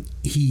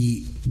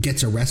 He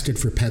gets arrested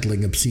for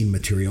peddling obscene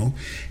material,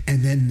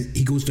 and then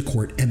he goes to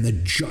court, and the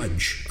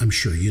judge, I'm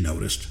sure you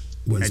noticed,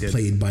 was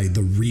played by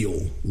the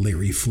real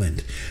Larry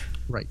Flint.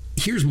 Right.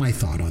 Here's my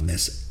thought on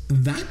this.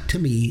 That, to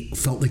me,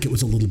 felt like it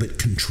was a little bit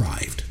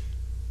contrived.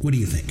 What do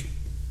you think?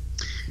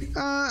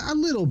 A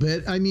little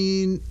bit. I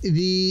mean,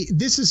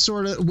 this is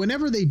sort of,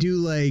 whenever they do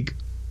like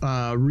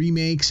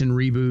remakes and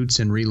reboots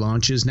and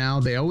relaunches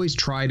now, they always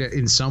try to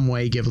in some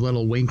way give a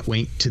little wink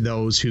to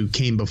those who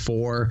came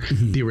before,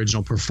 the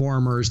original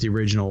performers, the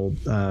original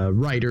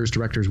writers,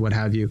 directors, what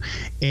have you.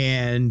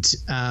 And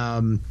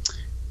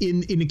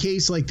in a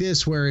case like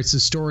this, where it's a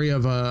story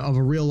of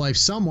a real life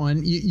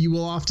someone, you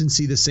will often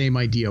see the same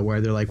idea where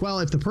they're like, well,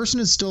 if the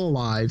person is still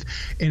alive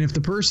and if the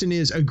person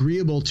is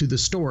agreeable to the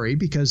story,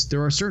 because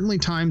there are certainly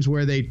times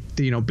where they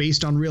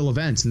based on real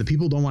events and the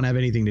people don't want to have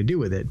anything to do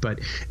with it. But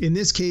in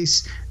this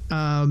case,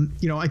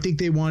 I think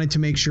they wanted to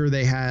make sure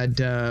they had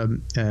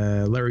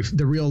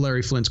the real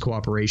Larry Flint's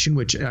cooperation,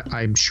 which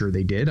I'm sure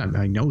they did.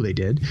 I know they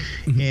did.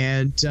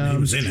 And he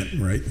was in it,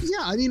 right?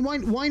 Yeah, I mean,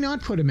 why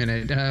not put him in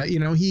it?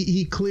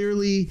 He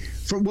clearly,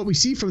 from what we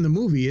see from the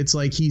movie, it's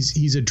like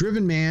he's a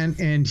driven man,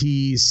 and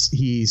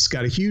he's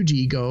got a huge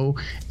ego,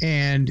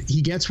 and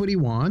he gets what he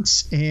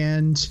wants,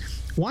 and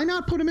why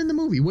not put him in the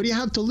movie? What do you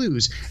have to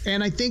lose?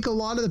 And I think a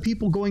lot of the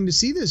people going to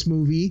see this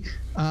movie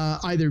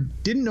either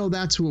didn't know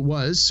that's who it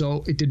was,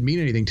 so it didn't mean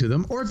anything to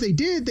them, or if they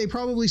did, they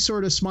probably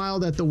sort of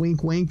smiled at the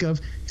wink of,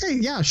 hey,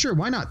 yeah, sure,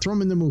 why not? Throw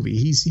him in the movie.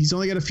 He's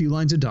only got a few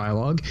lines of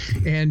dialogue,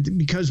 and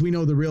because we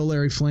know the real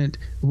Larry Flint,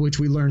 which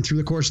we learned through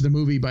the course of the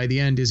movie by the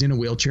end, is in a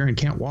wheelchair and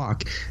can't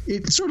walk,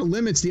 it sort of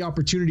limits the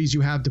opportunities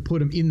you have to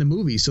put him in the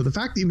movie. So the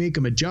fact that you make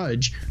him a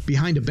judge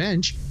behind a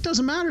bench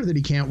doesn't matter that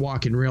he can't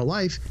walk in real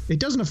life. It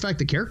doesn't affect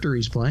the character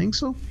he's playing,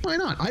 so why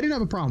not? I didn't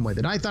have a problem with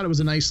it. I thought it was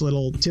a nice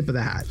little tip of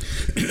the hat.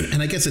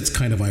 And I guess it's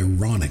kind of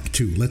ironic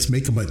too. Let's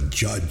make him a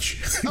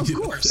judge. Of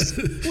course.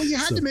 Well, you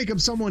had to make him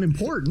someone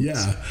important.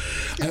 Yeah.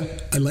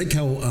 I like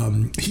how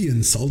he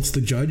insults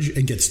the judge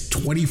and gets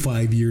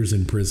 25 years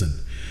in prison.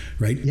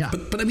 Right. Yeah.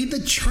 But I mean, the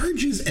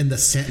charges and the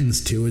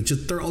sentence too,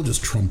 they're all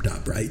just trumped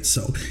up. Right.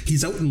 So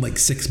he's out in like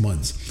 6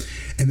 months.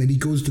 And then he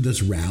goes to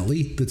this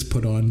rally that's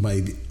put on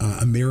by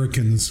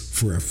Americans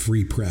for a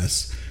Free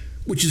Press,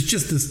 which is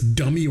just this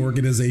dummy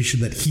organization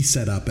that he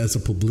set up as a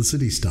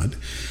publicity stunt.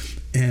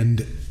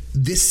 And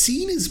this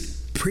scene is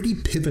pretty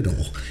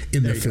pivotal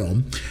in the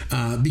film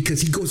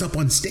because he goes up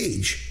on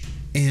stage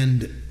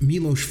and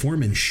Milos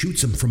Forman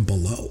shoots him from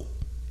below.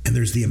 And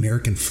there's the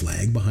American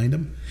flag behind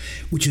him,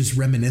 which is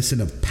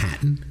reminiscent of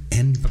Patton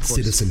and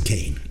Citizen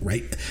Kane,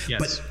 right?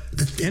 Yes.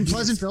 But and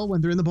Pleasantville when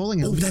they're in the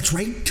bowling alley. Oh, that's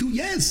right, too.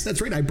 Yes, that's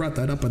right. I brought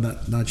that up on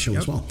that show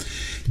as well.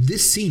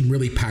 This scene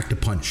really packed a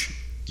punch.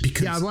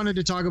 Because, I wanted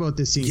to talk about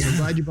this scene. Yeah. I'm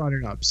glad you brought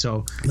it up.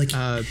 So,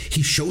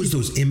 he shows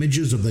those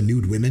images of the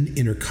nude women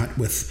intercut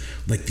with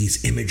like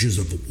these images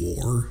of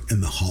war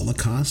and the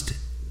Holocaust,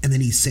 and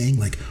then he's saying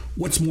like,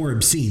 "What's more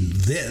obscene,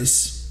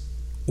 this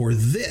or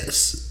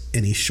this?"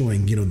 And he's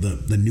showing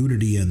the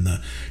nudity and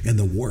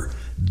the war.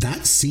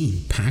 That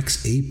scene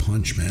packs a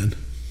punch, man.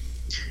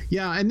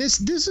 Yeah, and this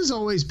has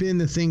always been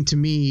the thing to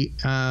me.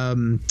 I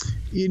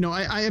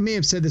may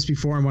have said this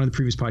before on one of the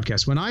previous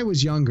podcasts. When I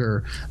was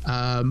younger,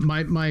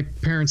 my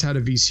parents had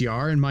a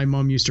VCR, and my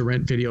mom used to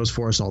rent videos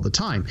for us all the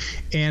time.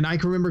 And I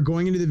can remember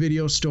going into the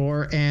video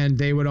store, and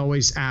they would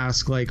always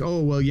ask, like,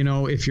 "Oh, well,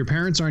 if your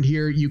parents aren't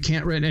here, you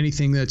can't rent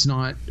anything that's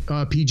not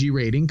PG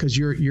rating because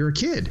you're a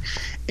kid."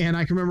 And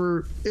I can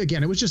remember,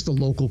 again, it was just the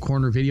local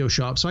corner video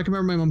shop. So I can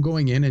remember my mom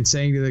going in and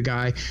saying to the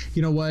guy,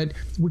 "You know what?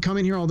 We come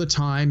in here all the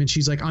time," and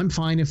she's like, "I'm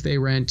fine if they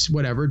rent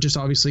whatever, just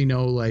obviously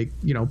no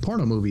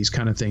porno movies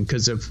kind of thing,"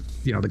 because of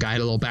the guy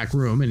had a little back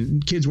room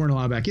and kids weren't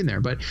allowed back in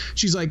there. But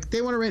she's like,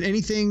 they want to rent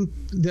anything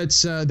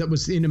that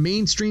was in a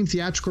mainstream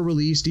theatrical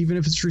release, even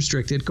if it's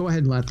restricted, go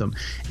ahead and let them.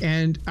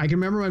 And I can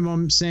remember my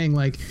mom saying,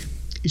 like,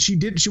 she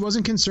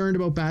wasn't concerned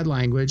about bad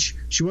language,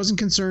 she wasn't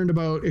concerned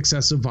about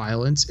excessive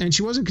violence, and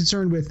she wasn't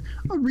concerned with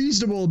a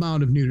reasonable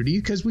amount of nudity,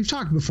 because we've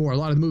talked before, a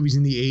lot of the movies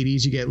in the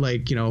 80s, you get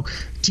like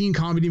teen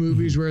comedy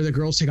movies where the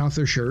girls take off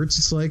their shirts.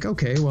 It's like,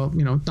 okay, well,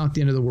 not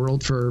the end of the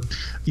world for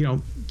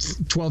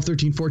 12,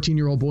 13,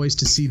 14-year-old boys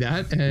to see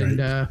that. And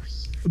right.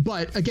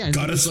 But again,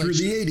 got us through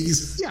the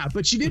 80s. Yeah,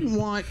 but she didn't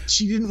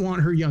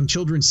want her young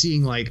children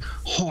seeing like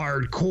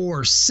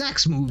hardcore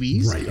sex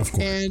movies. Right, of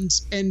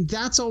course. And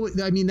that's all.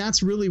 I mean,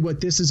 that's really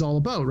what this is all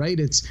about, right?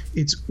 It's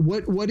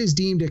what is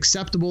deemed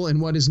acceptable and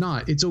what is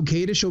not. It's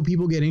okay to show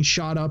people getting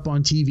shot up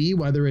on TV,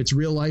 whether it's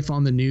real life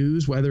on the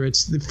news, whether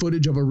it's the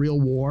footage of a real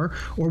war,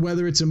 or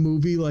whether it's a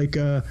movie like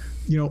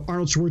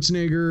Arnold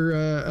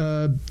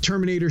Schwarzenegger,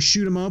 Terminator,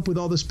 shoot 'em up with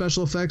all the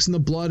special effects and the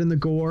blood and the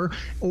gore,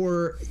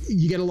 or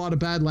you get a lot of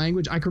bad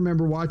language. I can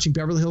remember watching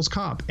Beverly Hills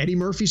Cop. Eddie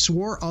Murphy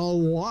swore a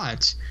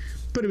lot,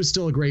 but it was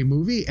still a great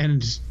movie,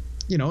 and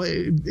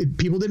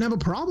people didn't have a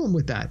problem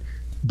with that.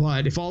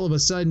 But if all of a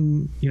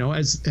sudden,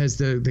 as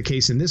the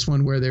case in this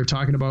one, where they're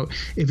talking about,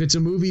 if it's a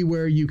movie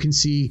where you can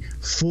see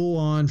full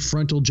on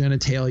frontal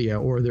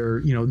genitalia, or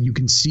you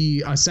can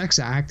see a sex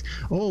act,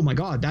 oh my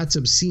God, that's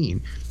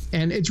obscene.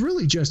 And it's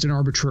really just an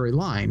arbitrary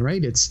line,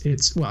 right? It's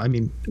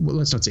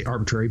let's not say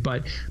arbitrary,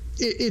 but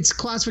it's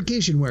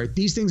classification where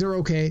these things are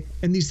okay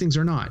and these things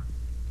are not.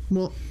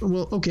 Well,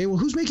 okay. Well,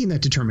 who's making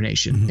that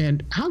determination? Mm-hmm.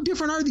 And how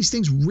different are these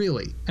things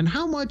really? And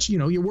how much,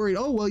 you're worried,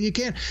 oh, well, you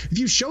can't, if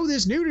you show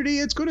this nudity,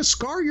 it's going to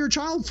scar your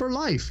child for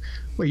life.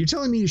 Wait, you're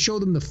telling me you show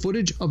them the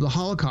footage of the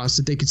Holocaust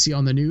that they could see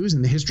on the news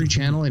and the History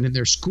Channel and in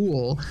their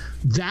school?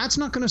 That's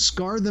not going to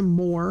scar them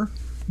more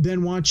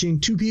than watching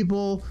two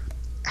people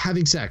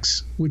having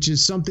sex, which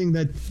is something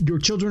that your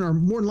children are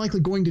more than likely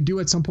going to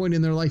do at some point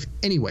in their life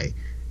anyway.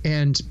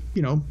 And,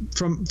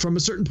 from a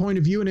certain point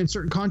of view and in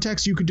certain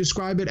contexts, you could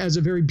describe it as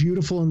a very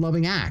beautiful and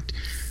loving act.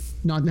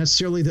 Not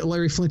necessarily that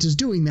Larry Flint is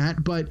doing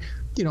that, but,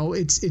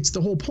 it's the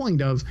whole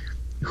point of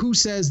who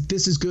says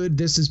this is good,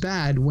 this is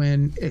bad,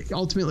 when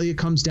ultimately it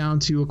comes down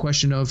to a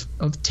question of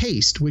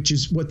taste, which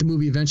is what the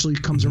movie eventually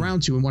comes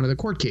around to in one of the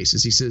court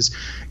cases. He says,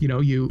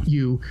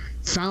 you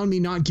found me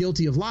not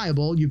guilty of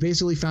libel, you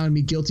basically found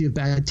me guilty of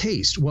bad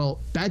taste. Well,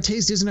 bad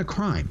taste isn't a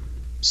crime,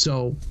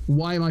 so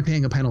why am I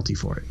paying a penalty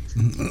for it?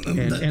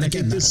 And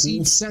again, this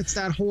scene sets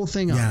that whole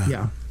thing up.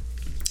 Yeah.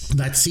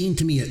 That scene,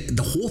 to me,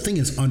 the whole thing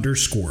is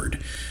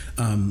underscored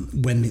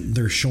when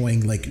they're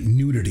showing like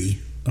nudity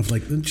of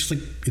like it's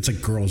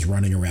like girls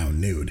running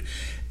around nude,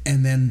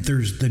 and then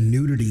there's the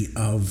nudity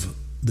of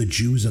the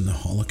Jews in the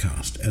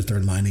Holocaust as they're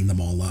lining them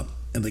all up,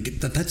 and like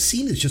that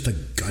scene is just a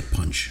gut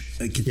punch.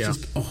 Like it's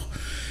just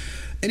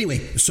Anyway,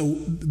 so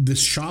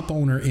this shop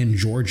owner in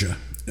Georgia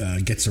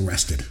gets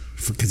arrested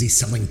because he's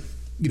selling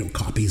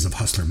copies of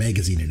Hustler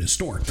magazine in his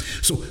store.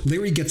 So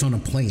Larry gets on a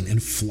plane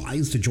and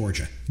flies to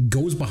Georgia,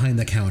 goes behind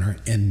the counter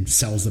and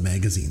sells the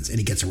magazines, and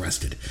he gets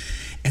arrested.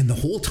 And the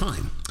whole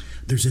time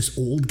there's this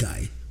old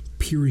guy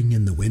peering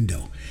in the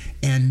window.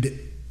 And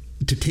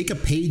to take a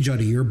page out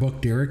of your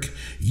book, Derek,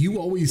 you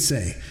always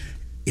say,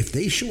 if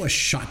they show a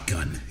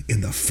shotgun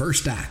in the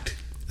first act,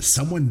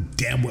 someone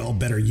damn well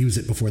better use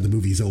it before the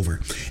movie's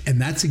over.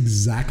 And that's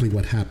exactly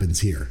what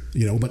happens here,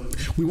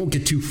 but we won't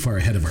get too far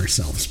ahead of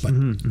ourselves. But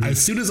as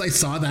soon as I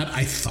saw that,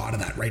 I thought of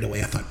that right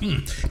away. I thought,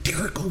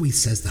 Derek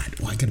always says that.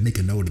 Oh, I got to make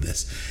a note of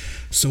this.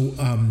 So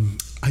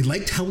I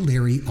liked how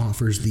Larry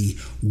offers the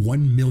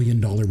 $1 million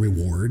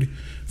reward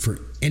for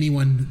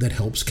anyone that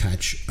helps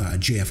catch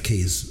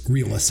JFK's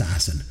real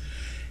assassin.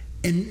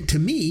 And to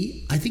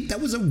me, I think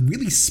that was a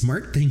really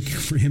smart thing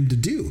for him to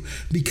do,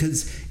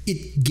 because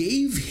it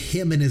gave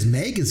him and his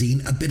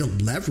magazine a bit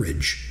of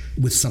leverage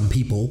with some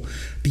people,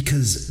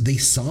 because they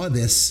saw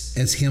this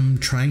as him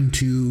trying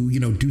to,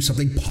 do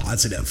something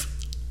positive,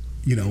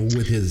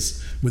 with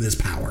his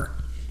power.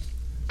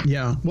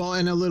 Yeah, well,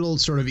 and a little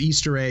sort of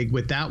Easter egg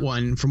with that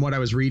one, from what I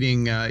was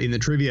reading in the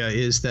trivia,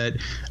 is that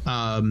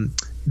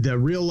the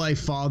real life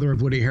father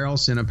of Woody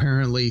Harrelson,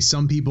 apparently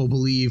some people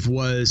believe,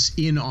 was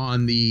in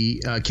on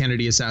the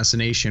Kennedy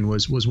assassination,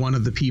 was one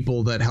of the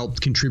people that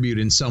helped contribute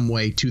in some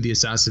way to the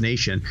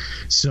assassination.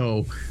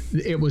 So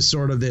it was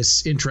sort of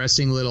this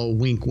interesting little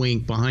wink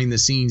wink behind the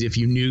scenes, if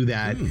you knew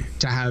that,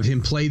 to have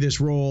him play this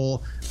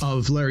role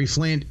of Larry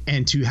Flynt,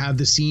 and to have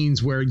the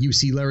scenes where you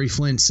see Larry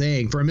Flynt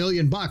saying, for $1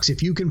 million,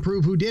 if you can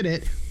prove who did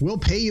it, we'll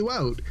pay you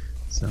out.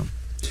 So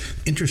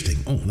interesting.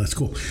 Oh, that's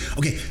cool.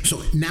 Okay,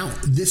 so now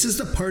this is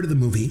the part of the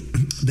movie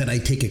that I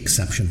take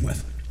exception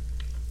with.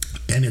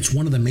 And it's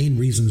one of the main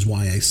reasons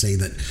why I say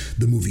that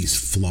the movie's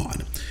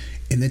flawed.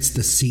 And it's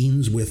the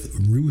scenes with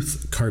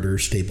Ruth Carter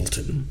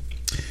Stapleton.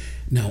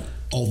 Now,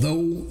 although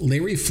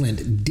Larry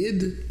Flynt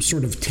did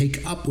sort of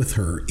take up with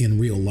her in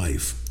real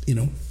life,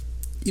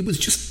 it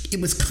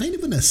was kind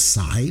of an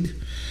aside,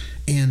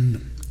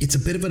 and it's a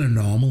bit of an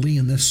anomaly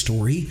in this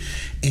story.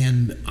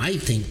 And I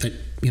think that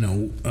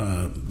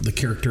the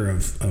character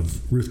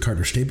of Ruth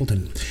Carter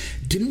Stapleton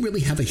didn't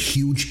really have a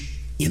huge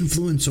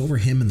influence over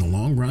him in the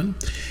long run,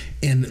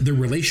 and their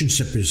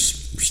relationship is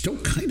still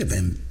kind of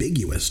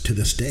ambiguous to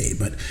this day.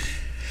 But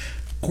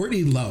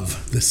Courtney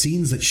Love, the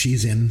scenes that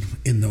she's in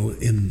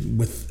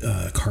with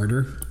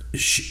Carter,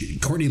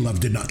 Courtney Love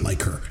did not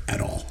like her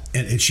at all,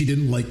 and she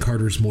didn't like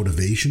Carter's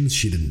motivations.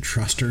 She didn't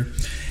trust her,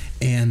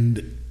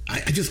 and I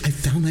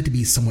found that to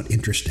be somewhat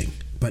interesting.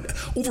 But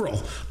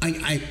overall,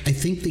 I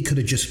think they could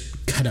have just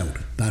cut out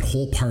that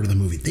whole part of the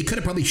movie. They could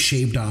have probably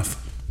shaved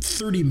off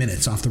 30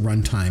 minutes off the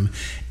runtime,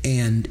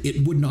 and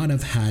it would not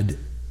have had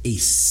a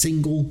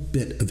single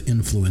bit of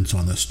influence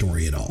on the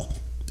story at all.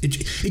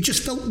 It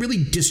just felt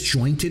really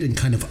disjointed and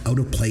kind of out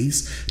of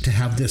place to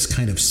have this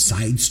kind of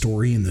side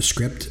story in the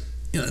script.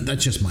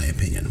 That's just my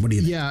opinion. What do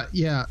you think?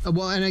 Yeah.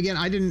 Well, and again,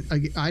 I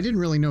didn't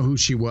really know who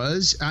she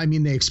was. I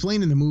mean, they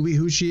explain in the movie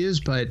who she is,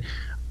 but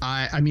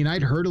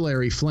I'd heard of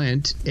Larry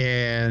Flynt,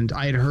 and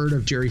I had heard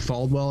of Jerry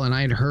Falwell, and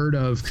I had heard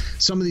of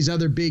some of these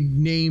other big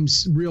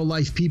names, real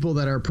life people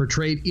that are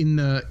portrayed in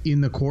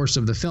the course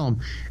of the film.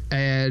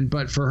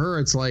 But for her,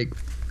 it's like,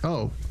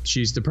 oh,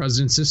 she's the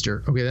president's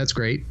sister. Okay, that's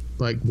great.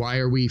 Like, why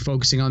are we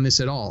focusing on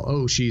this at all?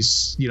 Oh,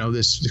 she's,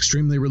 this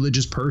extremely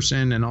religious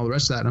person and all the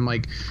rest of that. And I'm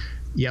like,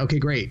 yeah, okay,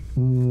 great.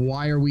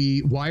 Why are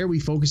we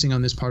focusing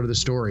on this part of the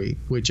story?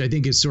 Which I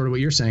think is sort of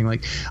what you're saying.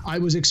 Like, I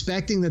was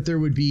expecting that there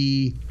would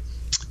be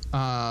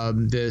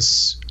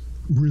this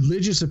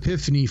religious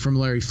epiphany from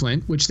Larry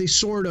Flynt, which they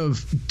sort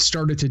of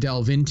started to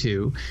delve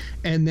into,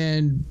 and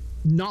then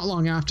not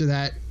long after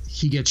that,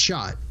 he gets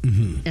shot,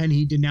 and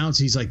he denounces.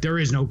 He's like, there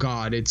is no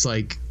God. It's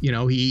like,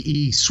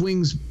 he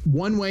swings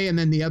one way and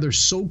then the other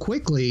so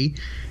quickly,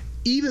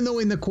 even though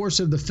in the course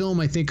of the film,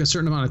 I think a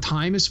certain amount of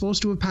time is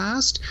supposed to have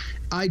passed.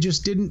 I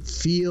just didn't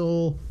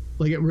feel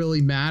like it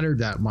really mattered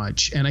that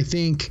much. And I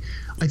think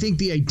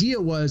the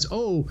idea was,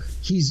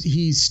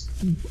 he's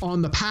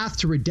on the path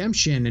to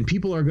redemption and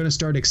people are going to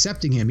start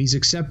accepting him. He's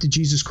accepted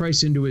Jesus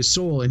Christ into his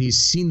soul and he's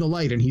seen the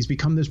light and he's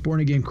become this born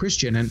again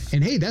Christian. And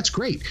hey, that's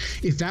great.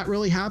 If that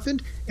really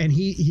happened and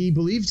he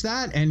believed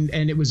that and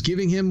it was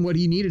giving him what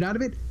he needed out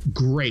of it,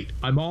 great.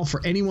 I'm all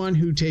for anyone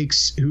who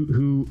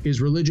is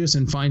religious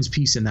and finds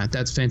peace in that.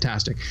 That's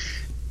fantastic.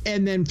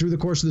 And then through the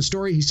course of the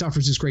story, he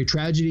suffers this great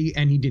tragedy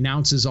and he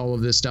denounces all of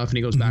this stuff and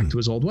he goes back to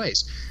his old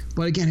ways.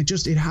 But again,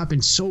 it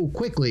happened so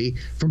quickly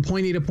from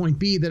point A to point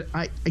B that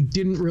I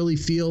didn't really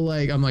feel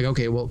like, I'm like,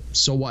 okay, well,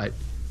 so what?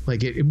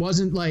 Like it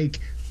wasn't like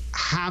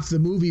half the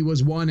movie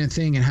was one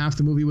thing and half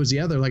the movie was the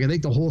other. Like I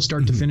think the whole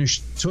start to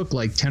finish took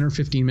like 10 or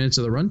 15 minutes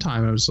of the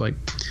runtime. I was like,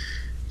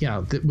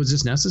 yeah, was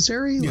this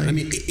necessary? Yeah, like, I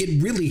mean,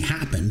 it really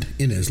happened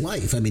in his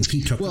life. I mean,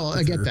 he took. Well,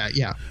 I get that,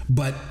 yeah.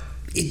 But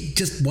it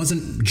just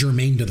wasn't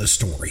germane to the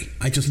story.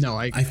 I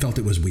felt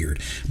it was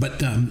weird.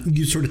 But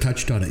you sort of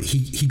touched on it.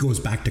 He goes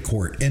back to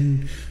court,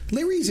 and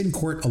Larry's in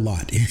court a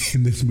lot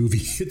in this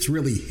movie. It's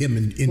really him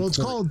in court. Well, it's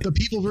called The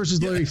People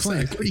versus Larry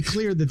Flint. It's pretty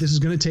clear that this is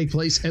going to take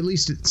place at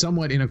least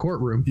somewhat in a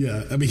courtroom.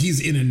 Yeah, I mean, he's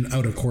in and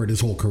out of court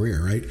his whole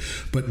career, right?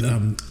 But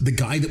the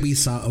guy that we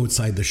saw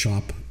outside the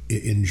shop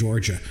in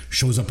Georgia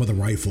shows up with a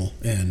rifle,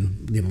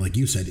 and like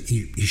you said,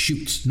 he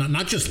shoots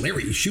not just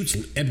Larry, he shoots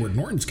Edward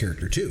Norton's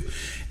character too,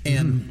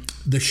 and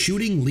the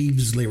shooting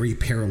leaves Larry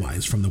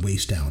paralyzed from the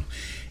waist down.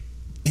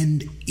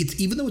 And it's,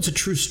 even though it's a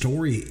true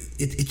story,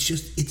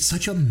 it's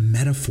such a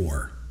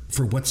metaphor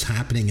for what's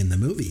happening in the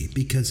movie,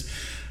 because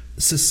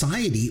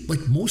society,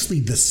 like mostly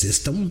the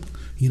system,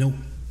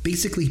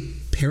 basically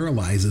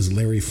paralyzes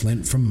Larry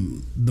Flint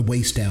from the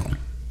waist down.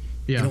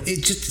 Yeah,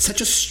 it's just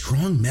such a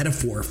strong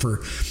metaphor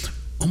for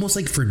almost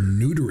like for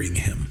neutering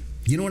him.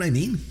 You know what I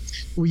mean?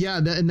 Well, yeah,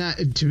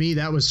 that to me,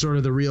 that was sort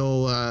of the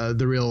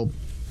real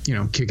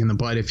kick in the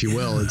butt, if you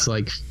will. It's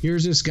like,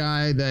 here's this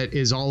guy that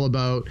is all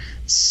about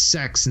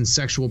sex and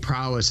sexual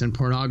prowess and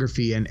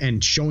pornography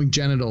and showing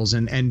genitals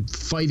and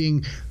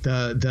fighting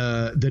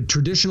the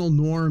traditional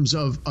norms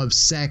of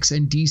sex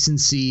and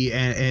decency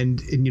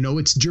and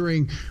it's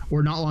during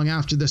or not long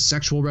after the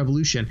sexual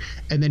revolution,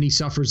 and then he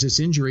suffers this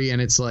injury, and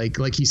it's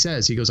like he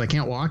says, he goes, I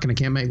can't walk and I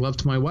can't make love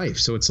to my wife.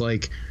 So it's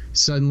like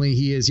suddenly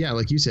he is,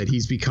 like you said,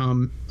 he's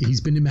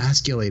been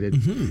emasculated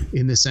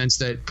in the sense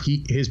that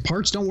his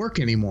parts don't work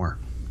anymore.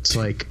 It's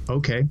like,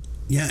 okay.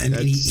 Yeah, and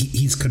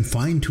he's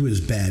confined to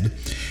his bed.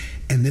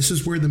 And this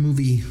is where the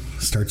movie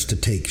starts to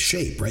take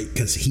shape, right?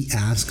 Because he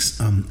asks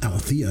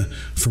Althea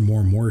for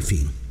more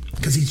morphine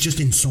because he's just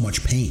in so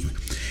much pain.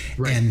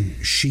 Right. And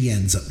she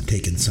ends up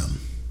taking some.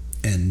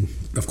 And,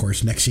 of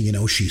course, next thing you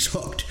know, she's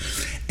hooked.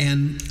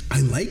 And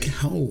I like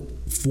how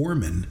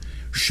Foreman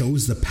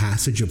shows the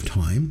passage of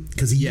time,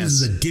 because he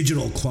uses a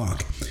digital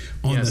clock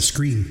on the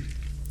screen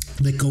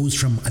that goes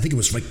from, I think it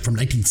was like from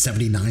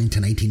 1979 to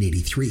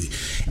 1983.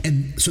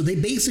 And so they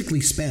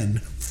basically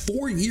spend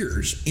 4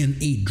 years in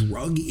a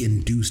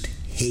drug-induced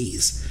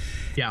haze.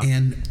 Yeah.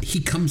 And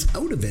he comes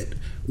out of it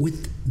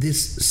with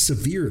this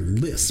severe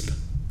lisp,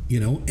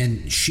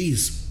 and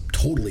she's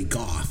totally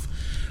goth.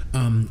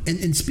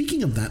 And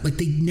speaking of that, like,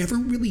 they never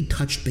really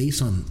touched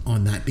base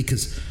on that,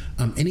 because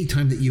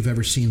anytime that you've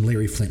ever seen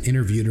Larry Flint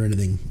interviewed or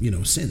anything,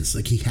 since,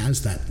 like, he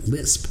has that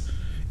lisp.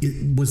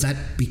 Was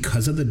that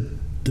because of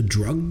the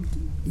drug,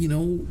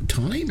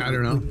 time? I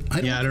don't know.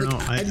 I don't know.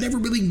 I've never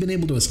really been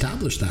able to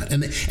establish that,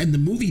 and the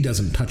movie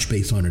doesn't touch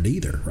base on it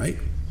either, right?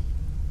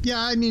 Yeah,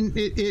 I mean,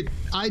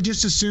 I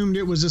just assumed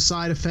it was a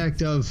side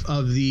effect of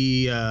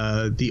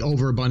the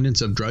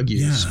overabundance of drug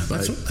use. Yeah,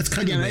 but that's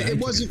kind of it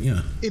wasn't.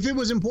 Yeah. If it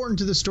was important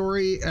to the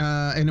story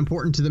and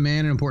important to the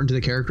man and important to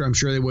the character, I'm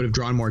sure they would have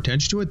drawn more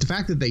attention to it. The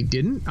fact that they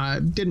didn't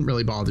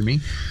really bother me.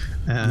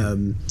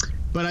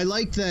 But I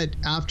like that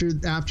after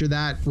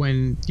that,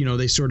 when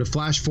they sort of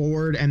flash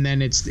forward, and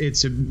then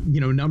it's a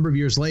number of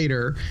years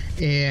later,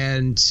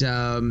 and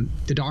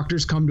the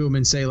doctors come to him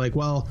and say, like,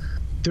 well,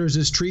 there's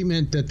this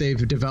treatment that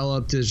they've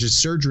developed, there's this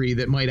surgery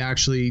that might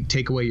actually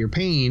take away your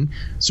pain.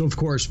 So of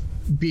course,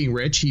 being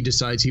rich, he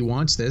decides he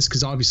wants this,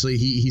 because obviously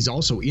he's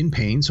also in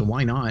pain, so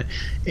why not?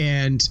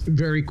 And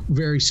very,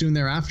 very soon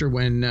thereafter,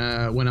 when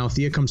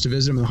Althea comes to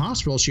visit him in the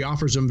hospital, she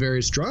offers him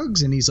various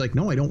drugs, and he's like,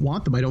 no, I don't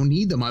want them, I don't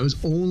need them, I was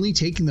only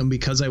taking them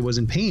because I was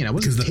in pain. I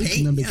wasn't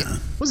taking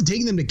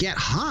them to get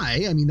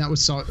high. I mean, that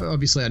was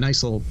obviously a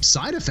nice little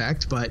side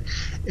effect, but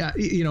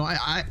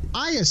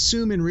I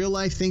assume in real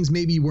life things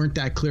maybe weren't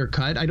that clear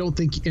cut. I don't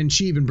think, and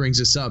she even brings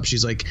this up,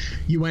 she's like,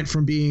 you went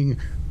from being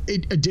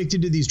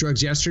addicted to these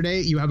drugs yesterday,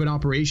 you have an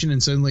operation,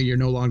 and suddenly you're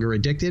no longer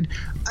addicted.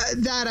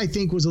 That, I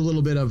think, was a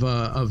little bit of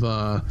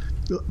a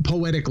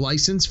poetic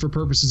license for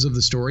purposes of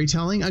the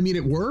storytelling. I mean,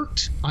 it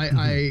worked.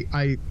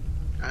 I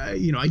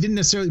didn't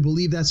necessarily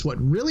believe that's what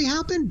really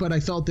happened, but I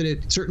felt that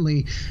it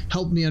certainly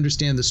helped me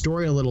understand the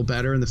story a little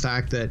better, and the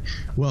fact that,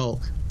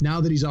 well,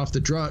 now that he's off the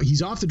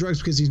drugs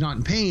because he's not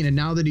in pain, and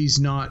now that he's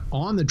not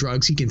on the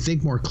drugs, he can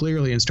think more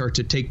clearly and start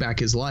to take back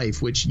his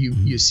life, which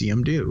you see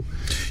him do.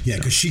 Yeah,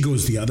 because she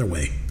goes the other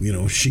way.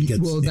 She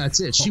gets. Well, that's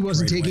it. She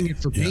wasn't taking it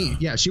for pain.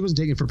 Yeah, she wasn't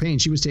taking it for pain.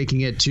 She was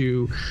taking it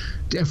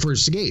for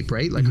escape,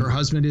 right? Like her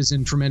husband is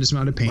in tremendous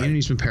amount of pain and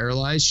he's been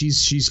paralyzed.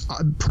 She's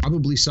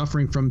probably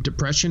suffering from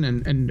depression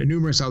and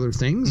numerous other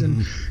things,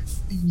 and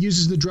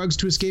uses the drugs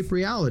to escape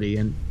reality.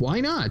 And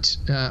why not?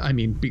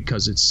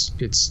 Because it's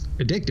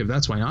addictive.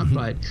 That's why not.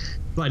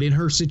 But in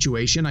her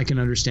situation, I can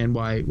understand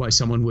why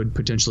someone would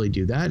potentially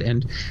do that.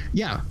 And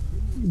yeah,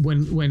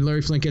 when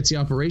Larry Flint gets the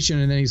operation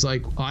and then he's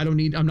like, I'm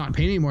not in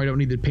pain anymore, I don't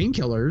need the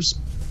painkillers.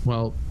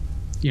 Well,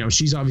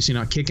 she's obviously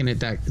not kicking it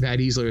that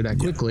easily or that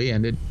quickly.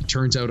 And it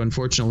turns out,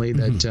 unfortunately,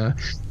 that,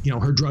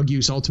 her drug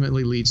use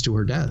ultimately leads to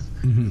her death.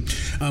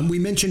 We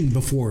mentioned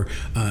before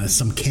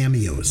some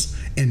cameos,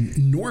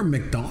 and Norm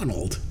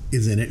Macdonald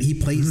is in it. He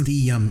plays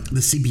the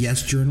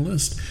CBS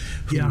journalist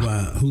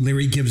who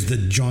Larry gives the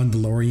John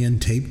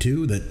DeLorean tape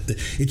to. That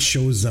it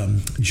shows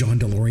John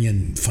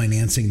DeLorean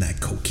financing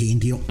that cocaine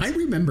deal. I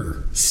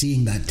remember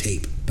seeing that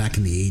tape back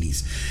in the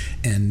 80s,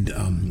 and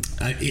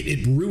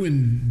it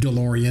ruined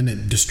DeLorean.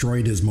 It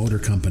destroyed his motor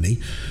company.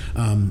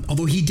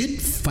 Although he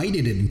did fight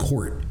it in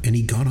court, and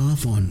he got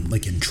off on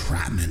like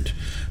entrapment.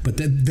 But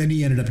then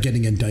he ended up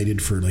getting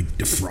indicted for like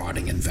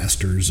defrauding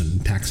investors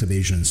and tax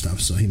evasion and stuff.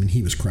 So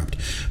he was corrupt.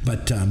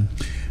 But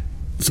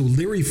so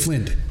Larry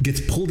Flint gets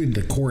pulled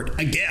into court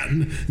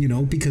again,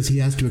 because he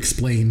has to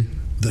explain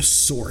the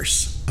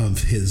source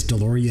of his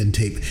DeLorean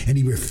tape, and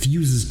he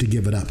refuses to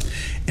give it up.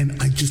 And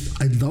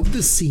I love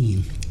the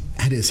scene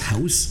at his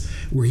house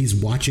where he's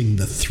watching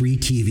the 3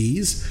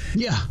 TVs.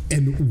 Yeah.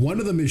 And one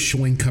of them is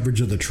showing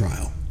coverage of the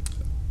trial.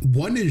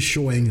 One is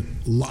showing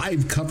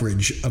live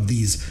coverage of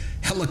these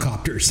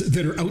helicopters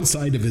that are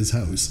outside of his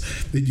house,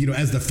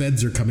 as the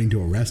feds are coming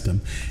to arrest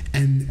him.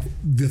 And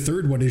the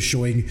third one is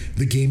showing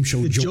the game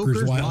show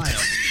Joker's Wild.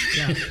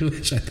 Yeah.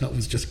 Which I thought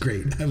was just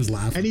great. I was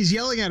laughing. And he's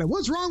yelling at him,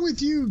 "What's wrong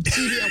with you,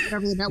 CBS,"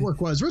 whatever the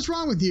network was. "What's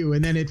wrong with you?"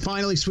 And then it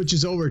finally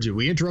switches over to,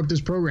 "We interrupt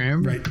this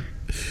program." Right.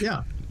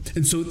 Yeah.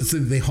 And so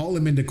they haul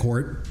him into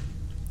court,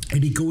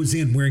 and he goes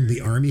in wearing the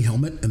army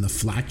helmet and the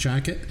flak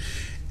jacket.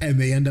 And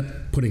they end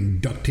up putting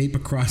duct tape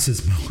across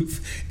his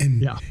mouth,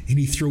 and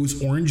he throws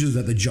oranges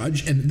at the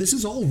judge. And this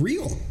is all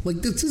real.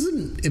 Like, this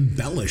isn't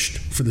embellished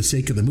for the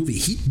sake of the movie.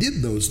 He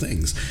did those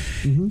things.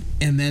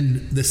 And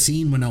then the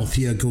scene when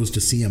Althea goes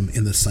to see him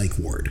in the psych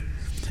ward,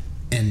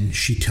 and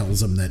she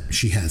tells him that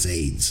she has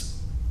AIDS.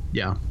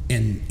 Yeah.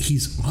 And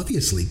he's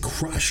obviously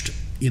crushed.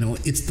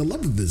 It's the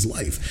love of his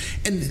life.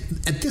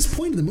 And at this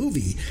point in the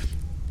movie,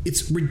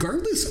 it's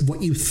regardless of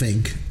what you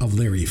think of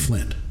Larry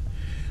Flint,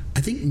 I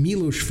think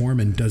Milos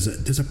Forman does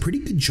a pretty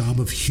good job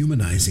of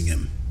humanizing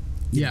him.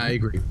 Yeah, I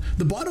agree.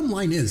 The bottom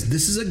line is,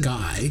 this is a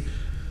guy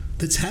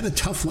that's had a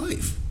tough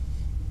life.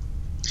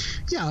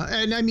 Yeah,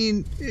 and I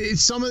mean,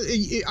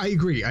 I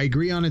agree. I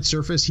agree on its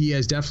surface. He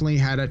has definitely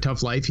had a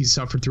tough life. He's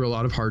suffered through a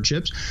lot of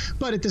hardships.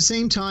 But at the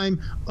same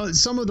time,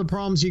 some of the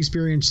problems he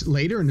experienced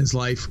later in his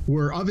life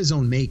were of his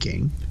own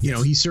making.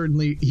 He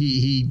certainly,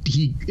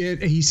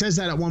 he says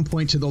that at one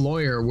point to the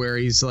lawyer where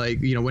he's like,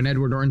 when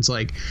Edward Norton's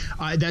like,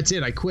 "That's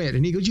it, I quit."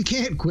 And he goes, "You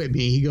can't quit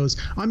me." He goes,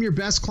 "I'm your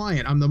best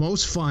client. I'm the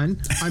most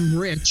fun. I'm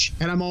rich,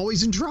 and I'm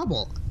always in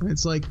trouble." And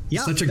it's like,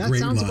 yeah, that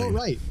sounds about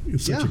right.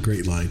 It's such a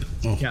great line.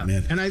 Oh, yeah.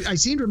 Man. And I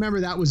seem to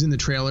remember that was in the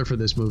trailer for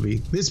this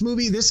movie.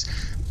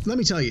 Let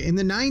me tell you, in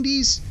the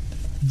 90s,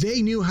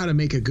 they knew how to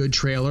make a good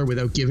trailer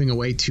without giving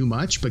away too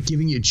much, but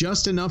giving you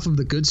just enough of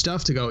the good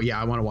stuff to go,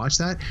 yeah, I want to watch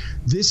that.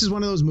 This is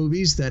one of those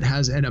movies that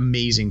has an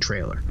amazing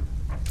trailer.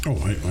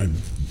 Oh,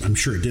 I'm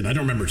sure it did. I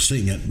don't remember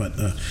seeing it, but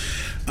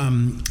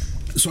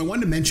so I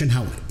wanted to mention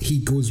how he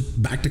goes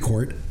back to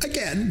court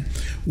again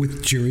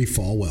with Jerry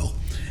Falwell.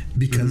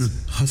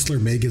 Because Hustler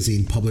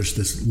magazine published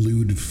this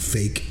lewd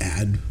fake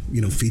ad,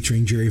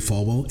 featuring Jerry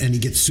Falwell, and he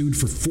gets sued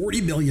for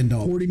 $40 million.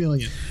 $40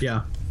 million,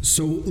 yeah.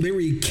 So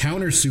Larry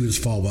countersues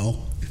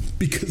Falwell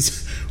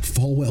because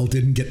Falwell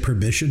didn't get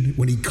permission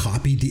when he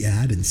copied the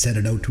ad and sent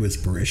it out to his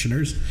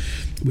parishioners,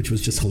 which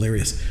was just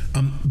hilarious.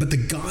 But the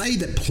guy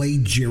that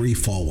played Jerry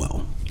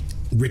Falwell,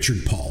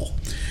 Richard Paul,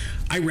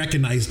 I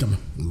recognized him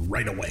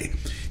right away.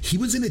 He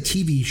was in a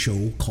TV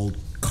show called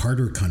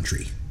Carter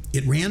Country.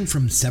 It ran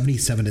from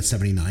 77 to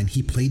 79.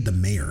 He played the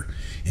mayor,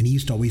 and he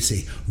used to always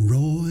say,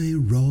 "Roy,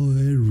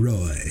 Roy,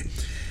 Roy."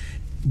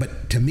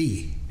 But to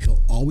me,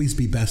 he'll always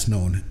be best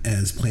known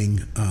as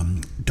playing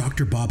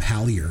Dr. Bob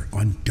Hallier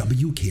on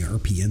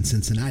WKRP in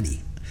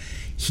Cincinnati.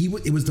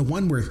 It was the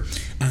one where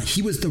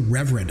he was the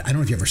Reverend. I don't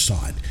know if you ever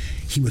saw it.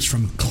 He was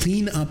from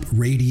Clean Up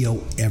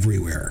Radio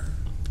Everywhere.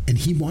 And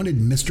he wanted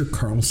Mr.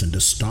 Carlson to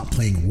stop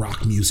playing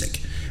rock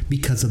music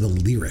because of the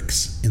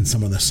lyrics in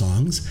some of the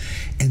songs.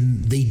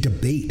 And they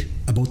debate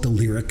about the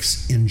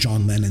lyrics in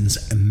John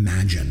Lennon's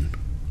Imagine.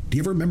 Do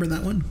you ever remember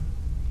that one?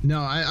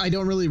 No, I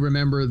don't really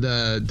remember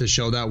the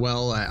show that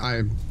well.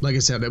 I like I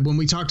said, when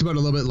we talked about it a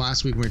little bit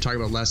last week when we were talking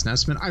about Les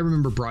Nessman, I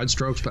remember broad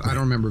strokes, but I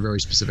don't remember very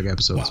specific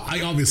episodes. Well,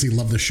 I obviously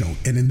love the show.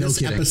 And in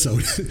this episode,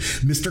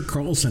 Mr.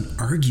 Carlson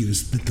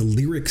argues that the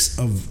lyrics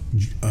of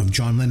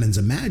John Lennon's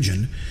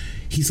Imagine,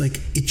 he's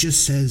like, it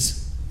just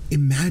says,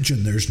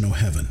 imagine there's no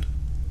heaven.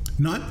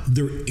 Not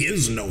there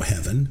is no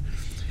heaven.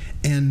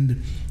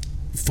 And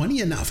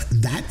funny enough,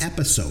 that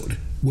episode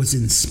was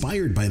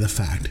inspired by the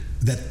fact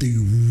that the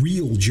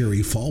real Jerry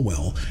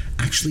Falwell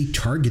actually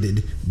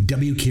targeted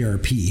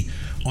WKRP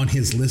on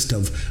his list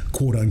of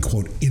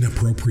quote-unquote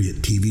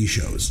inappropriate TV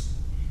shows.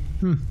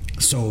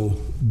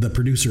 So the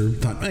producer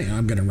thought, hey,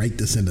 I'm going to write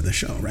this into the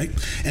show, right?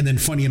 And then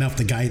funny enough,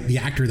 the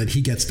actor that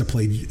he gets to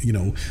play,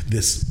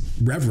 this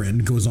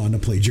Reverend goes on to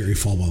play Jerry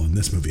Falwell in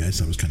this movie. I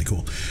thought it was kind of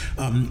cool.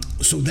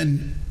 So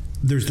then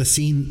there's the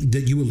scene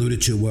that you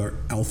alluded to where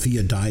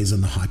Althea dies in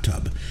the hot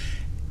tub.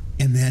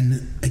 And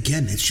then,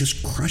 again, it's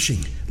just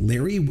crushing.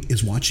 Larry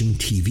is watching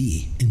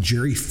TV, and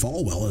Jerry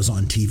Falwell is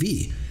on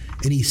TV.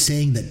 And he's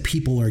saying that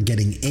people are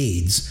getting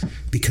AIDS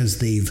because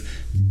they've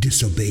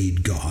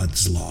disobeyed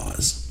God's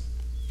laws.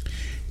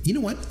 You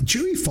know what?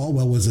 Jerry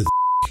Falwell was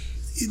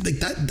like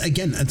that.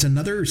 Again, it's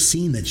another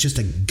scene that's just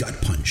a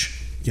gut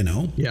punch,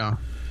 Yeah.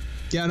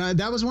 Yeah, and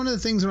that was one of the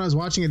things when I was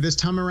watching it this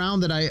time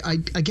around that I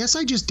guess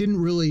I just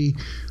didn't really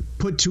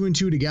put two and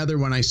two together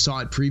when I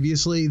saw it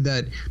previously,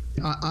 that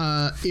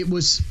it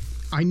was...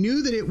 I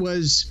knew that it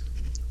was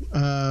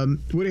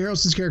Woody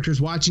Harrelson's character is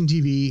watching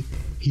TV.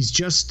 He's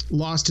just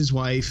lost his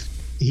wife.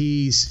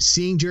 He's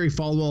seeing Jerry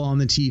Falwell on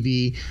the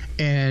TV,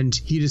 and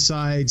he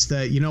decides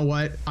that, you know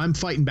what, I'm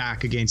fighting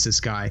back against this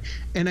guy.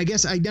 And I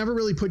guess I never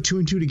really put two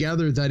and two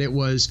together that it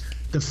was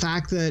the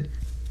fact that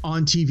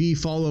on TV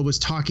Falwell was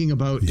talking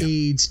about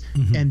AIDS,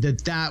 and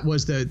that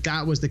was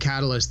the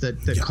catalyst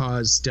that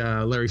caused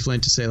Larry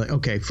Flynt to say, like,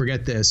 okay,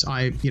 forget this.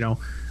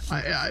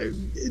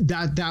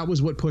 That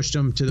was what pushed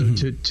him to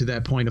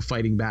that point of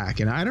fighting back.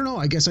 And I don't know,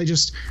 I guess I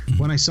just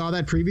when I saw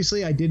that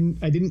previously, I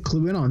didn't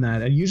clue in on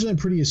that. And usually I'm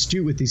pretty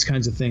astute with these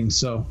kinds of things,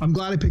 so I'm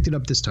glad I picked it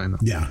up this time though.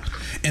 Yeah.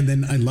 And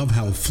then I love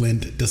how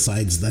Flynt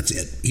decides that's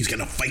it. He's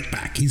going to fight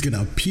back. He's going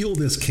to appeal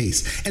this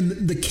case. And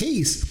the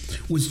case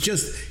was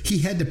just he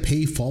had to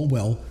pay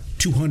Falwell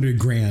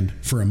 $200,000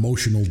 for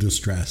emotional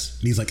distress.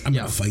 And he's like, I'm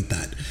going to fight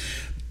that.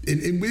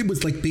 And it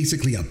was like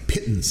basically a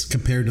pittance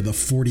compared to the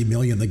 $40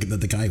 million that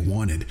the guy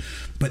wanted.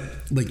 But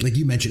like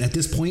you mentioned, at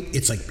this point,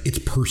 it's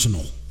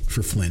personal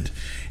for Flynt.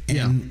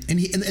 And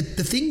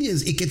the thing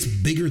is, it gets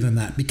bigger than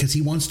that because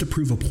he wants to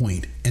prove a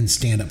point and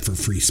stand up for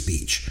free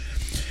speech.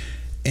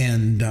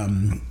 And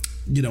I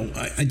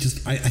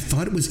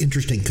thought it was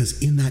interesting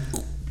because in that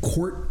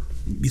court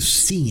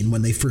scene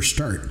when they first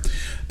start,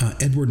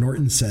 Edward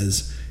Norton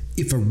says,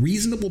 if a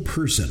reasonable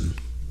person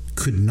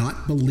could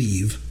not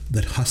believe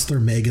that Hustler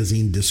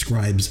magazine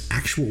describes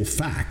actual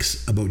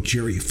facts about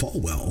Jerry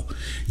Falwell,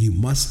 you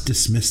must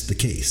dismiss the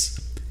case.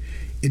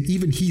 And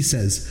even he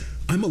says,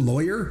 I'm a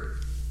lawyer.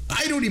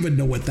 I don't even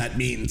know what that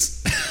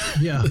means.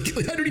 Yeah.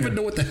 I don't even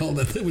know what the hell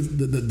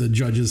the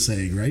judge is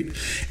saying, right?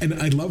 And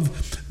I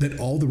love that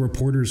all the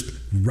reporters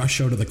rush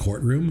out of the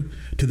courtroom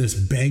to this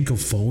bank of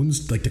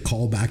phones, like to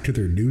call back to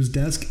their news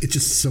desk. It's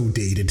just so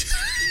dated.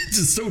 It's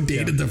just so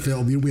dated, the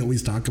film. We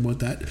always talk about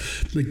that.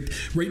 Like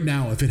right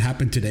now, if it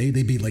happened today,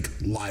 they'd be like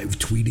live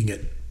tweeting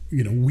it.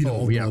 We'd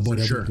all know about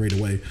it right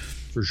away.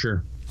 For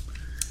sure.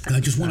 And I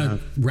just want to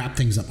wrap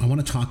things up. I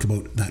want to talk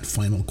about that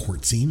final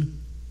court scene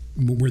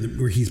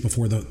where he's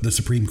before the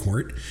Supreme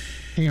Court.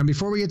 Hang on,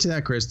 before we get to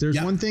that, Chris,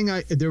 there's one thing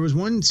there was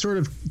one sort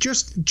of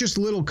just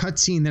little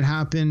cutscene that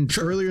happened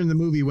earlier in the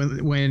movie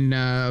when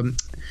it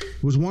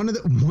was one of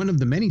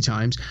the many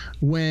times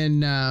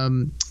when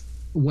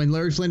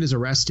Larry Flynt is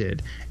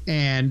arrested,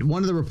 and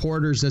one of the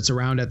reporters that's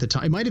around at the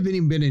time, it might have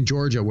even been in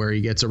Georgia where he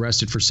gets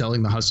arrested for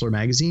selling the Hustler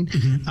magazine,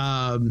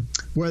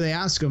 where they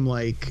ask him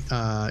like,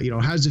 how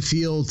does it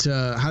feel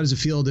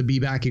to be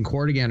back in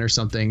court again or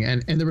something,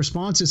 and the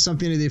response is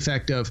something to the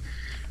effect of,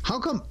 how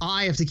come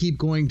I have to keep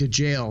going to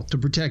jail to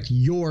protect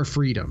your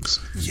freedoms?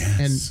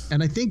 Yes.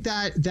 And I think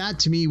that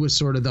to me was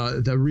sort of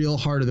the real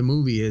heart of the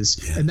movie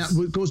is, and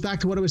that goes back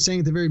to what I was saying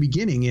at the very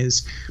beginning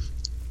is,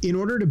 in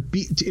order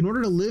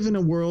to live in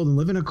a world and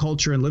live in a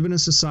culture and live in a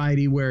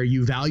society where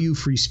you value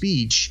free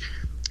speech,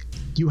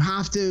 you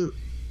have to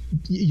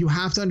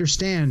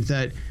understand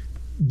that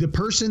the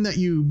person that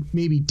you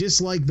maybe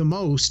dislike the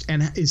most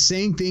and is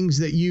saying things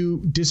that you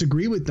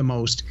disagree with the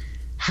most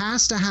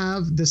has to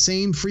have the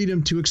same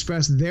freedom to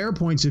express their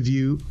points of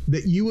view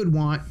that you would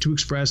want to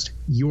express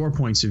your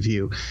points of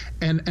view.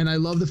 And I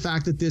love the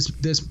fact that this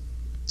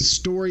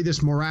story,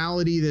 this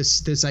morality,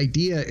 this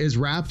idea is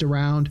wrapped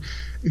around,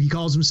 he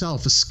calls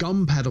himself a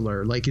scum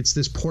peddler, like it's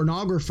this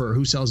pornographer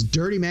who sells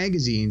dirty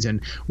magazines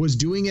and was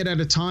doing it at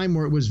a time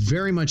where it was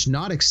very much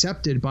not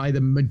accepted by the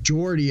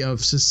majority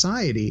of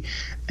society.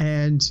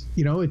 And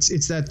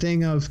it's that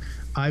thing of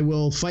I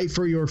will fight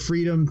for your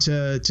freedom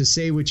to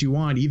say what you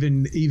want,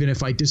 even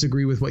if I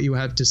disagree with what you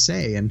have to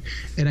say. And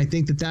I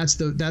think that's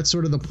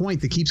sort of the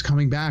point that keeps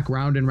coming back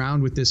round and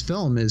round with this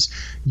film is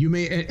you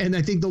may, and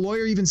I think the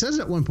lawyer even says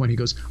at one point, he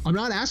goes, I'm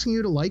not asking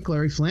you to like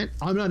Larry Flynt.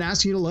 I'm not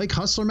asking you to like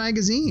Hustler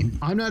magazine.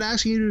 I'm not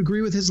asking you to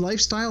agree with his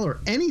lifestyle or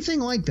anything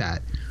like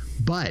that.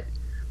 But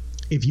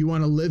if you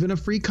want to live in a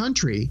free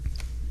country,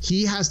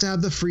 he has to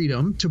have the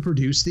freedom to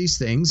produce these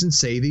things and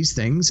say these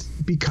things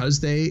because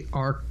they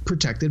are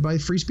protected by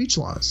free speech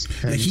laws.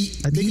 And he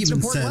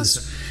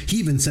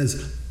even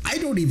says, I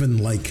don't even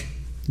like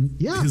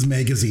his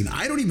magazine.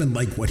 I don't even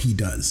like what he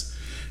does,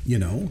 you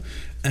know?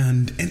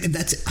 And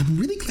that's, I'm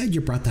really glad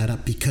you brought that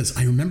up because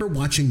I remember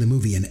watching the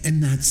movie and in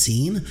that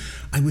scene,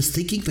 I was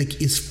thinking,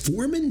 like, is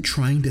Foreman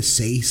trying to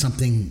say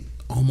something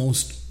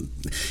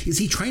is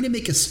he trying to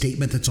make a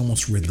statement that's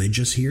almost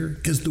religious here?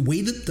 Because the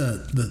way that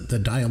the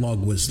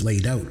dialogue was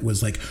laid out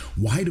was like,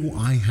 why do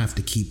I have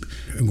to keep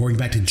going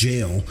back to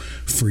jail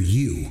for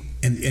you?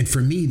 And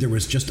for me, there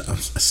was just a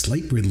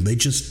slight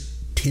religious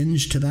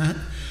tinge to that.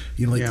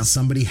 You know, like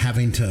somebody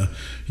having to,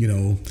 you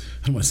know,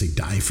 I don't want to say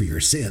die for your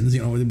sins.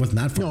 You know, it wasn't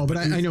that far. No, but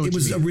I know it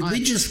was a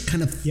religious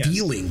kind of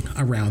feeling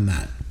around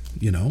that,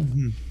 you know?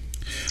 Mm-hmm.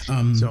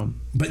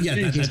 But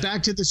yeah,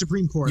 back to the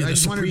Supreme Court. I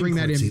just wanted to bring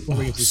that in before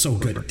we get to so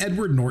good.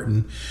 Edward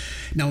Norton.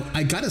 Now,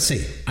 I gotta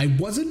say, I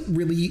wasn't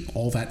really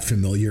all that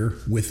familiar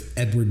with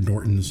Edward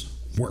Norton's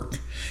work.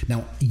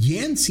 Now,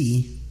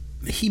 Yancey,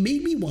 he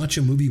made me watch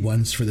a movie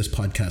once for this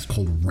podcast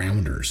called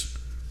Rounders.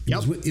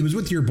 Yep. It was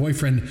with your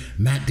boyfriend,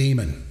 Matt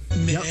Damon.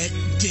 Matt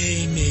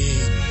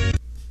Damon.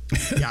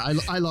 Yeah,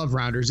 I love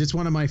Rounders. It's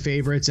one of my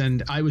favorites,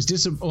 and I was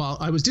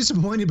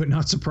disappointed but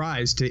not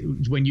surprised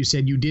when you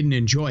said you didn't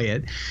enjoy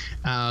it.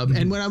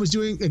 And when I was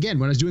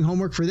doing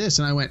homework for this,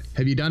 and I went,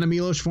 "Have you done a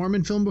Milos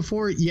Forman film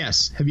before?"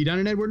 Yes. Have you done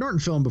an Edward Norton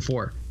film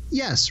before?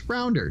 Yes.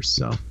 Rounders.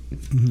 So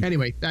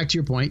anyway, back to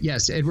your point.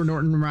 Yes, Edward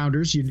Norton and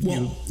Rounders.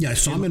 I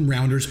saw him in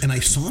Rounders, and I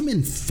saw him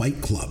in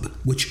Fight Club,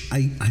 which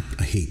I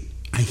hate.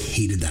 I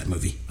hated that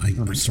movie.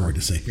 I'm sorry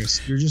to say.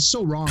 You're just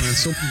so wrong on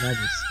so many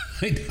levels.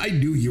 I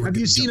knew you were. Have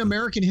you seen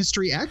American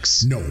History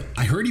X? No,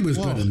 I heard he was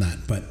good in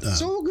that, but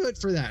so good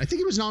for that. I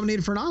think he was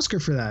nominated for an Oscar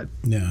for that.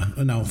 Yeah.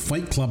 Now,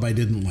 Fight Club, I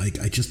didn't like.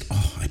 I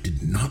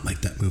did not like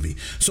that movie.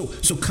 So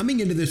coming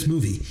into this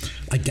movie,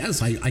 I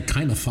guess I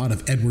kind of thought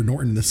of Edward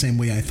Norton the same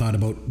way I thought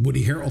about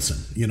Woody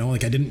Harrelson. You know,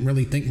 like I didn't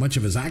really think much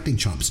of his acting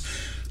chops.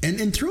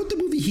 And throughout the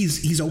movie,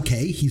 he's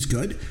okay, he's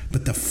good.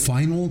 But the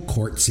final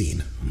court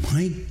scene,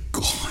 my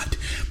God,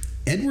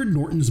 Edward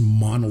Norton's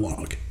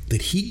monologue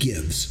that he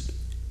gives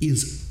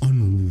is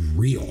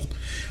unreal.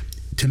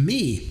 To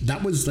me,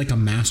 that was like a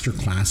master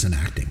class in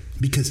acting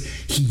because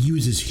he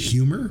uses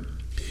humor,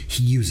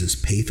 he uses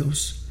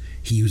pathos,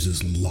 he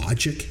uses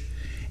logic,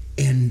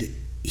 and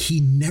he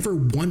never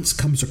once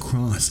comes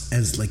across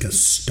as like a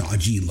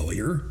stodgy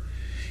lawyer.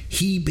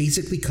 He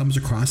basically comes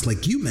across,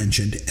 like you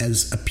mentioned,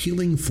 as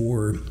appealing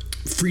for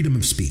freedom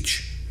of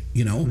speech,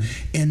 you know,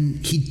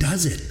 and he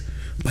does it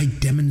by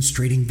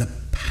demonstrating the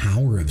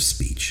power of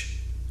speech.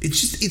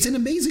 It's an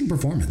amazing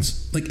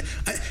performance. Like,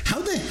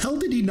 how the hell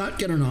did he not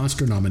get an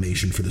Oscar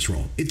nomination for this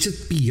role? It's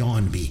just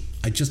beyond me.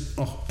 I just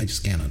can't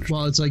understand.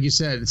 Well, it's like you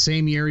said,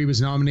 same year he was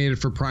nominated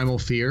for Primal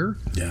Fear,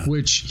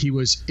 which he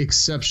was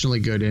exceptionally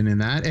good in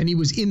that. And he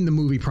was in the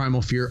movie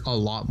Primal Fear a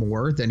lot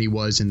more than he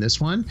was in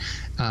this one.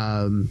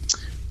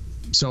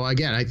 So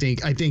again, I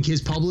think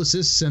his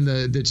publicists and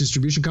the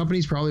distribution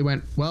companies probably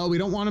went, well, we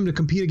don't want him to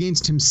compete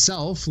against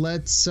himself.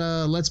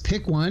 Let's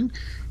pick one.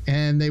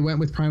 And they went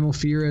with Primal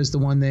Fear as the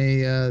one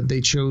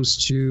they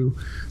chose to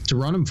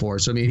run him for.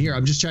 So I mean, here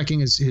I'm just checking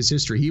his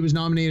history. He was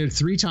nominated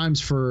 3 times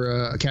for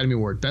Academy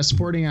Award: Best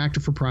Supporting Actor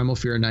for Primal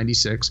Fear in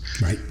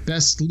 '96, right?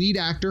 Best Lead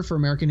Actor for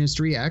American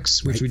History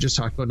X, which we just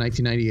talked about,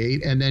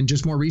 1998, and then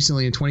just more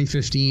recently in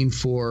 2015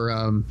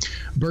 for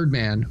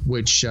Birdman,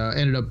 which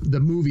ended up, the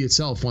movie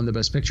itself won the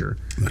Best Picture.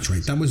 That's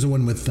right. That was the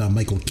one with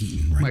Michael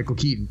Keaton, right? Michael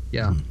Keaton,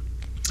 yeah.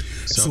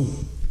 So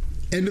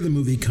end of the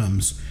movie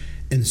comes,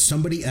 and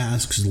somebody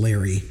asks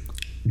Larry,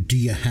 do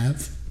you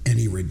have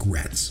any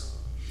regrets?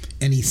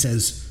 And he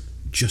says,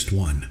 just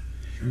one.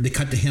 They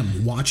cut to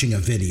him watching a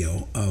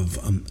video of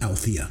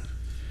Althea.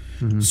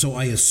 Mm-hmm. So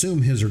I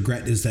assume his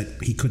regret is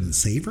that he couldn't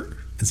save her?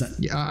 Is that?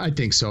 Yeah, I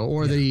think so.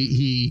 Or that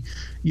he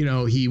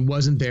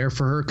wasn't there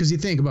for her. Because you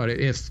think about it,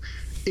 if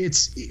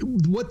it's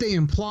what they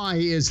imply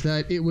is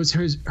that it was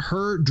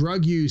her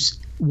drug use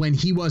when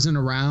he wasn't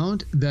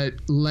around that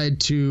led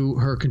to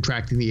her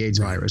contracting the AIDS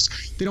virus.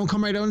 They don't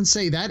come right out and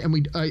say that,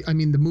 and I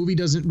mean the movie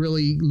doesn't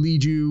really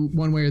lead you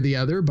one way or the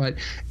other, but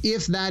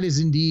if that is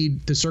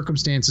indeed the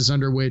circumstances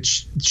under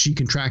which she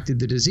contracted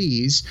the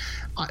disease,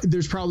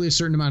 there's probably a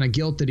certain amount of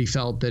guilt that he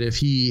felt that if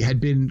he had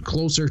been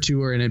closer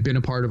to her and had been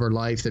a part of her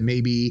life, that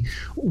maybe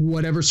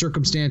whatever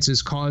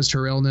circumstances caused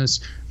her illness,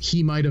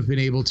 he might have been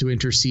able to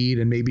intercede,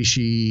 and maybe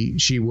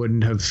she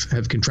wouldn't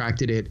have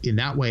contracted it in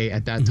that way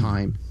at that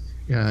time.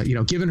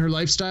 given her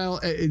lifestyle,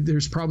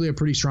 there's probably a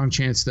pretty strong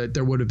chance that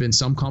there would have been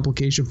some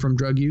complication from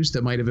drug use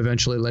that might have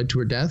eventually led to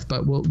her death,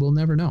 but we'll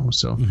never know.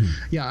 So,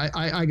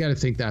 I got to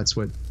think that's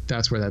where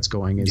that's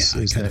going. Is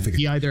that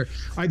he either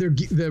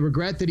the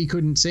regret that he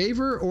couldn't save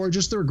her, or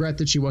just the regret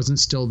that she wasn't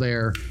still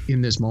there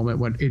in this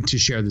moment to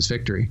share this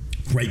victory.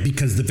 Right,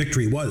 because the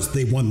victory was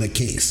they won the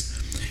case.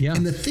 Yeah.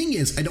 And the thing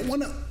is, I don't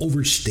want to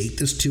overstate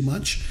this too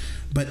much,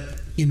 but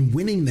in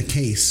winning the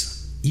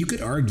case, you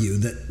could argue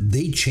that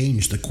they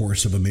changed the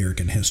course of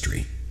American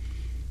history.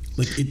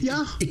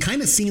 It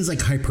kind of seems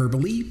like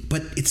hyperbole,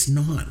 but it's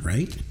not,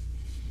 right?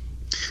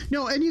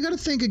 No, and you got to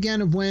think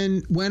again of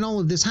when all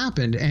of this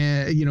happened.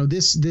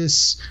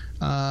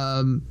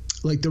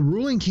 Like the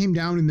ruling came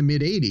down in the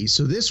mid '80s,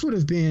 so this would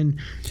have been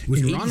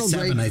in Ronald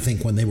Reagan, I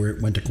think, when they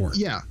went to court.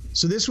 Yeah,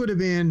 so this would have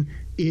been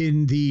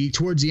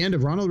towards the end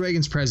of Ronald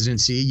Reagan's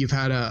presidency. You've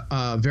had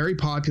a very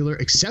popular,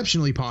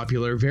 exceptionally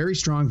popular, very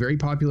strong, very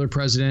popular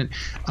president,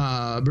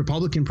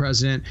 Republican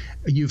president.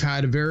 You've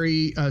had a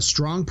very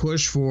strong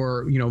push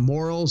for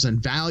morals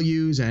and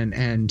values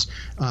and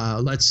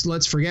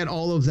let's forget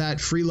all of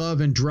that free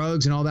love and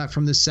drugs and all that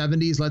from the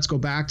 70s. Let's go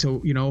back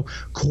to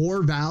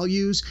core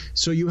values.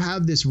 So you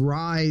have this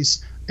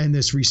rise and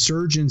this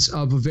resurgence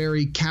of a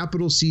very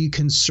capital C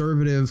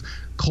conservative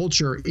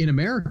culture in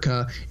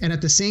America. And at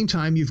the same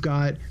time, you've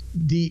got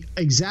the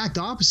exact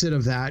opposite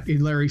of that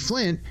in Larry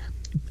Flynt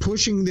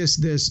pushing this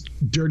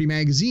dirty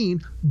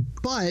magazine,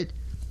 but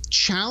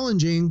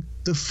challenging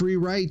the free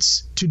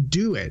rights to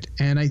do it.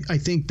 And I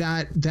think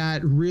that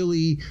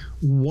really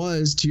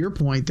was, to your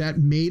point, that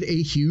made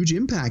a huge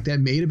impact,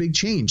 that made a big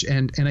change.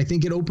 And I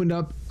think it opened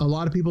up a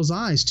lot of people's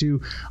eyes to,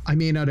 I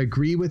may not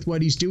agree with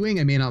what he's doing,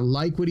 I may not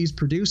like what he's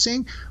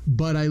producing,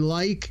 but I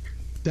like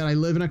that I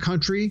live in a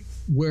country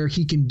where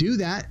he can do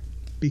that,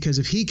 because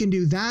if he can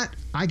do that,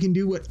 I can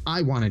do what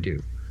I want to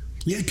do.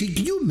 Yeah, can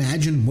you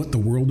imagine what the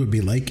world would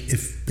be like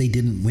if they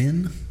didn't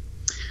win?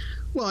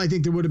 Well, I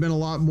think there would have been a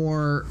lot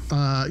more.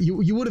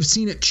 You would have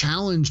seen it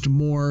challenged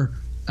more.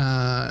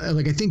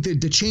 I think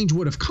that the change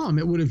would have come.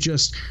 It would have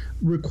just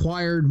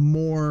required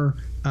more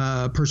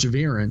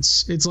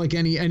perseverance. It's like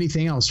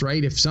anything else,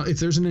 right? If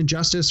there's an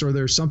injustice or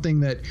there's something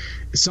that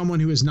someone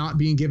who is not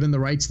being given the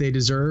rights they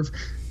deserve,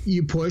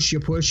 you push.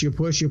 You're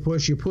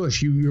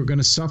going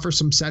to suffer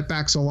some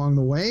setbacks along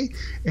the way.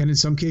 And in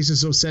some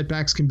cases, those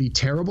setbacks can be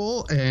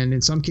terrible. And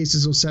in some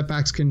cases, those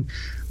setbacks can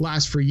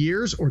last for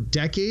years or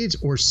decades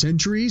or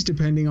centuries,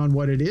 depending on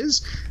what it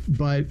is.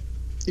 But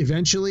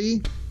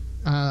eventually,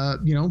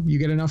 you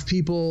get enough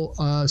people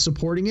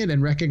supporting it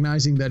and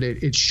recognizing that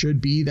it should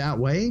be that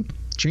way,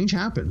 change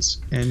happens.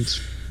 And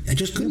I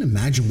just couldn't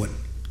imagine what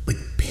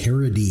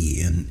parody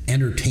and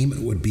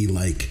entertainment would be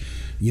like,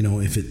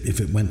 if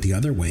it went the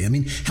other way. I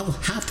mean, hell,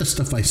 half the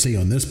stuff I say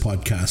on this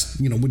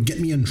podcast, would get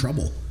me in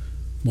trouble.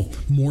 Well,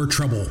 more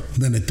trouble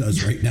than it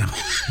does right now.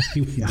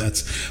 Yeah.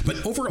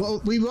 But overall,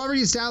 well, we've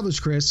already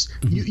established, Chris,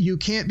 you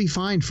can't be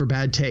fined for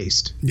bad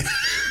taste.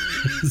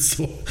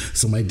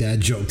 So my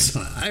dad jokes.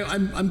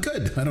 I'm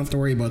good. I don't have to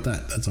worry about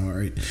that. That's all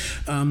right.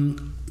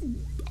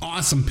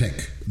 Awesome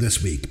pick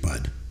this week,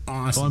 bud.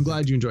 Awesome. Well, I'm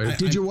glad you enjoyed it.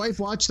 Did your wife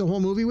watch the whole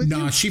movie with you?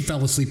 No, she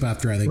fell asleep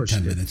after I think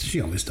 10 minutes. She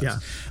always does. Yeah.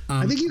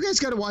 I think you guys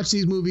got to watch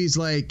these movies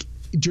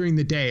during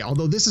the day,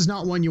 although this is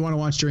not one you want to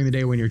watch during the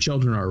day when your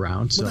children are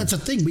around. So. Well, that's the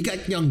thing. We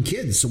got young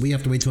kids, so we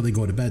have to wait till they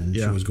go to bed and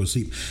she always go to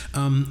sleep.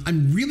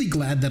 I'm really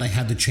glad that I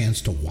had the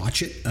chance to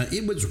watch it.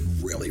 It was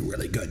really,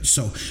 really good.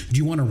 So do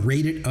you want to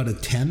rate it out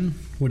of 10?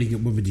 What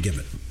would you give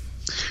it?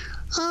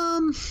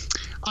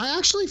 I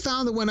actually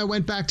found that when I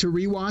went back to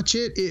rewatch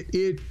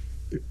it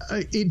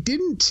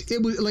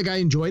was like I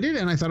enjoyed it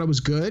and I thought it was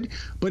good,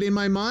 but in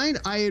my mind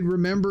I had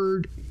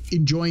remembered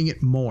enjoying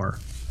it more.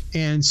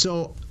 And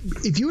so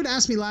if you had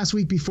asked me last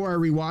week before I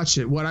rewatched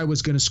it what I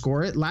was going to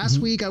score it, last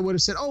week I would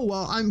have said, oh,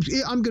 well, I'm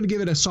going to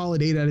give it a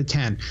solid 8 out of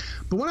 10.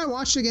 But when I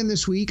watched it again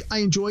this week, I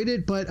enjoyed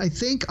it, but I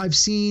think I've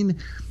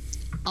seen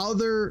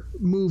other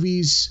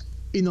movies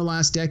in the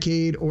last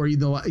decade or in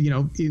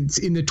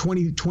the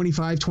 20,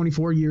 25,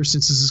 24 years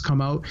since this has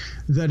come out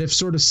that have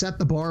sort of set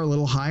the bar a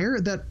little higher,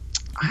 that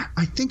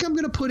I think I'm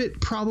going to put it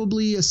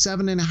probably a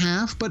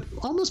 7.5, but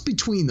almost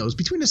between those,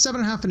 between a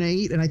 7.5 and an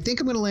 8. And I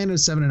think I'm going to land at a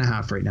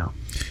 7.5 right now.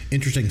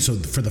 Interesting. So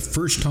for the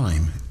first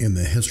time in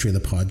the history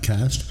of the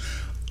podcast,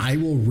 I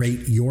will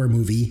rate your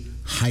movie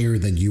higher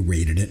than you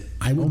rated it.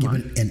 I will give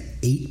it an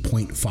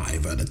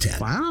 8.5 out of 10.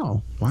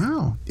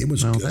 Wow. It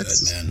was good,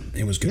 man.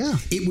 It was good. Yeah.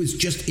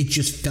 It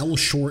just fell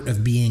short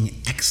of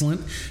being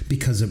excellent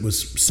because it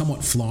was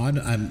somewhat flawed.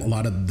 A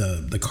lot of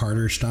the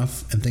Carter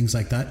stuff and things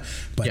like that.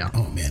 But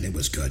oh man, it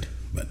was good.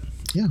 But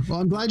yeah, well,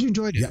 I'm glad you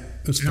enjoyed it. Yeah,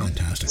 it was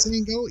fantastic.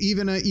 Saying go,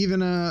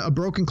 even a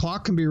broken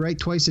clock can be right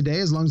twice a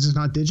day as long as it's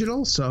not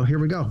digital. So here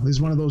we go. This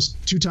is one of those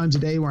 2 times a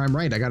day where I'm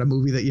right. I got a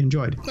movie that you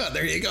enjoyed. Well,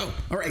 there you go.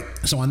 All right.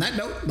 So on that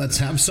note, let's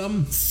have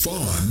some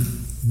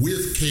fun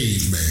with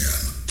Caveman.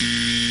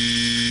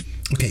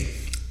 Okay,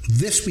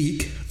 this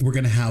week we're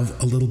going to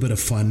have a little bit of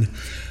fun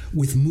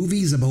with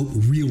movies about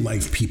real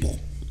life people.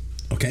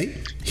 Okay?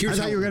 I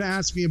thought you were going to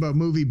ask me about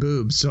movie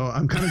boobs, so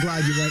I'm kind of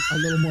glad you went a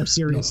little more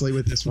seriously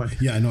with this one.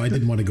 Yeah, no, I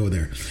didn't want to go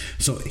there.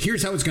 So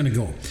here's how it's going to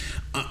go.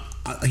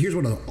 Here's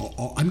what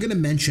I'm going to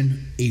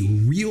mention a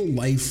real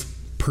life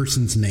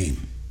person's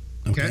name.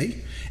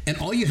 Okay? And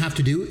all you have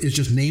to do is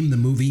just name the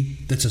movie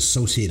that's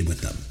associated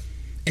with them.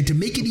 And to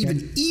make it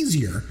even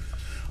easier,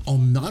 I'll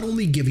not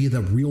only give you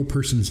the real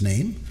person's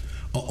name,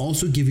 I'll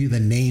also give you the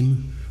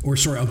name,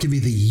 I'll give you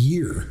the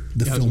year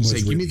the film was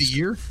released. Give me the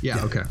year?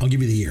 Yeah, okay. I'll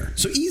give you the year.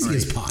 So easy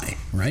as pie,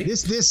 right?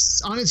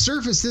 This on its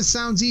surface, this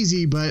sounds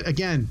easy, but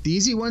again, the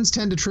easy ones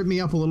tend to trip me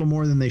up a little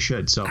more than they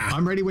should. So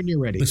I'm ready when you're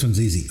ready. This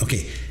one's easy.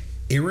 Okay.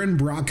 Aaron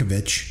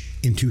Brockovich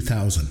in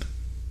 2000.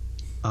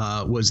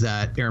 Was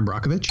that Aaron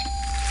Brockovich?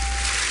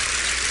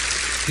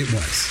 It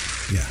was.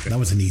 Yeah, that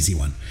was an easy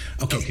one.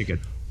 Okay,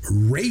 good.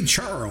 Ray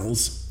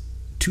Charles,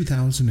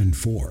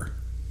 2004.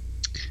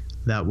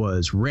 That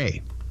was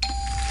Ray.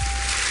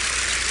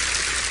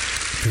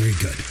 Very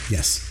good.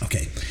 Yes.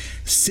 Okay.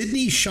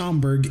 Sidney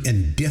Schomburg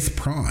and Dith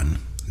Prawn,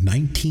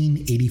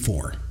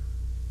 1984.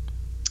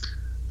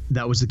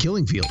 That was The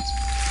Killing Fields.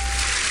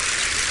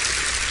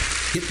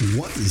 It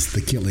was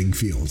The Killing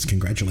Fields.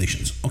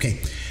 Congratulations. Okay.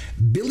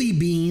 Billy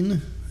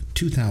Bean,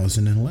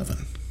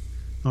 2011.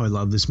 Oh, I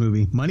love this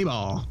movie.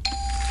 Moneyball.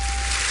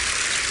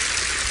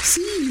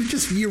 See,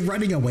 you're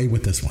running away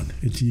with this one.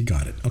 You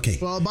got it. Okay.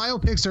 Well,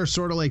 biopics are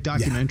sort of like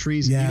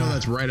documentaries. Yeah. You know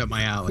that's right up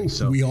my alley.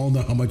 So we all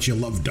know how much you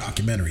love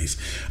documentaries.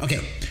 Okay.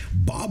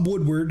 Bob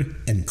Woodward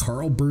and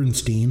Carl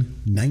Bernstein,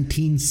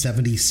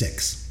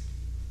 1976.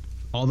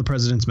 All the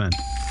President's Men.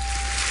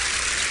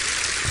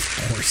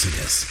 Of course it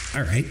is.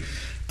 All right.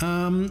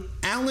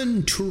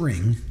 Alan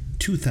Turing,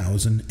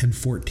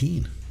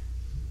 2014.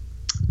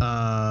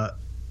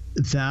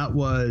 That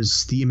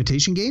was The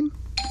Imitation Game.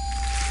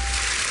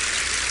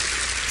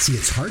 See,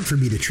 it's hard for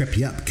me to trip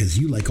you up because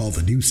you like all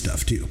the new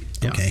stuff too.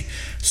 Yeah. Okay.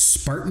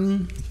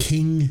 Spartan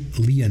King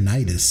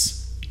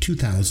Leonidas,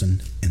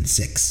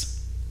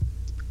 2006.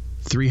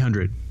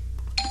 300.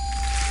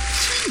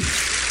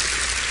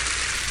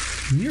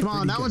 Come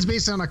on, that one's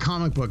based on a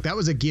comic book. That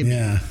was a gimme.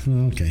 Yeah.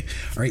 Okay.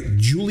 All right.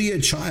 Julia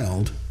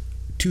Child,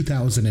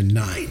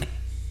 2009.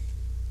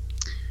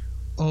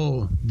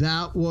 Oh,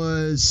 that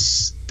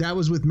was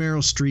with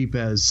Meryl Streep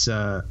as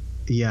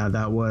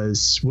that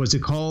was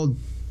it called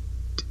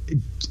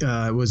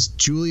was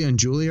Julia and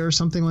Julia or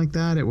something like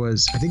that? It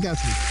was, I think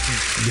that's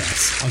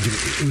yes, I'll give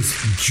it. It was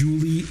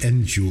Julie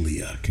and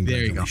Julia.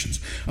 Congratulations.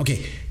 There you go.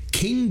 Okay,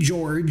 King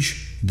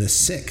George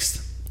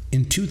VI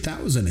in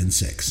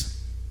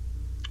 2006.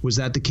 Was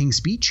that the King's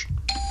Speech?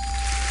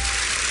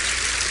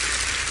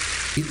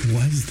 It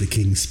was the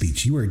King's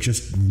Speech. You are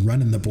just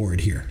running the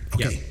board here.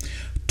 Okay. Yep.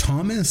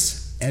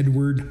 Thomas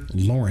Edward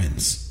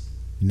Lawrence,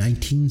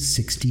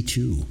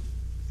 1962.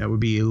 That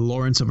would be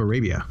Lawrence of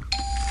Arabia.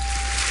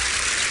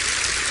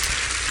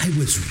 I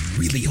was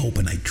really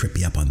hoping I'd trip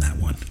you up on that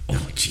one.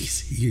 Oh,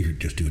 jeez. You're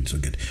just doing so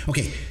good.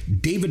 Okay.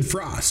 David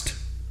Frost,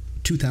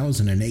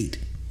 2008.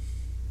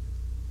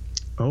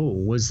 Oh,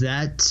 was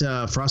that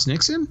Frost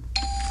Nixon?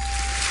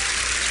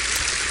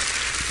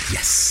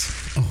 Yes.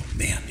 Oh,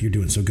 man. You're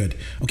doing so good.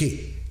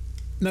 Okay.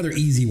 Another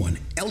easy one.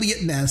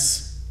 Elliot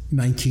Ness,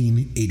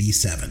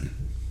 1987.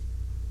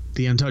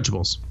 The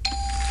Untouchables.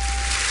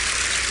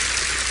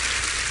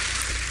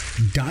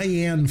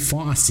 Diane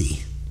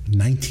Fossey,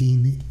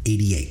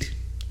 1988.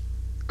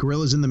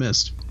 Gorillas in the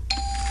Mist.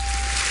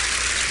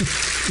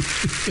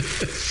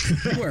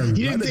 You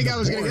didn't think I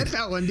was going to get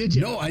that one, did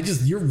you? No,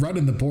 you're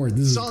running the board.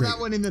 This Saw is great. That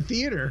one in the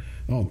theater.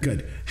 Oh,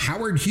 good.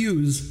 Howard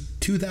Hughes,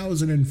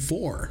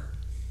 2004.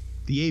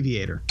 The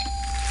Aviator.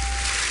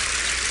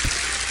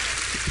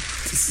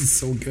 This is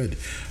so good.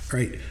 All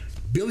right.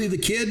 Billy the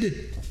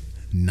Kid,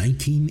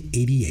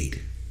 1988.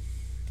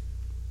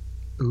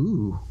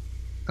 Ooh.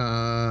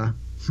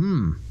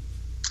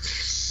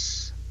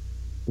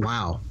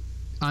 Wow.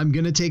 I'm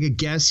going to take a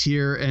guess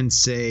here and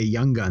say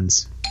Young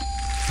Guns.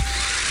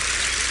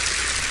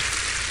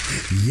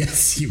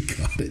 Yes, you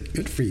got it.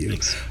 Good for you.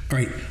 Thanks. All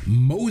right.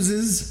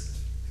 Moses,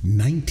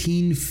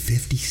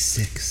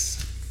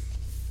 1956.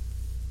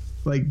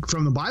 Like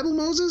from the Bible,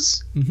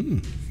 Moses?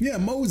 Mm-hmm. Yeah,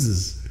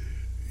 Moses.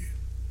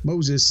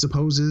 Moses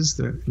supposes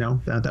that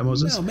that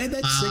Moses. No, man,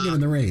 that's Singing in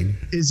the Rain.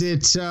 Is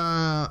it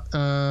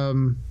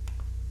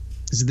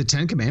the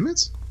Ten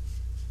Commandments?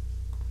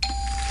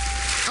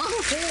 Oh,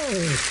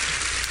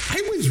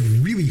 I was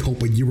really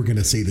hoping you were going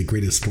to say The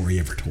Greatest Story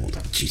Ever Told.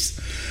 Jeez.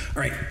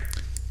 All right.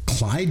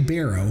 Clyde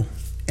Barrow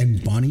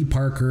and Bonnie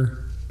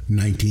Parker,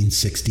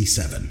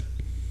 1967.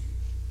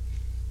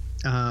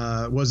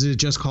 Was it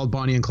just called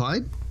Bonnie and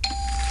Clyde?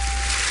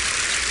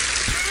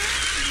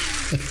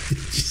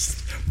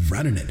 Just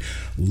running it.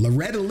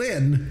 Loretta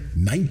Lynn,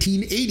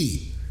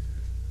 1980.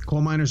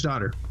 Coal Miner's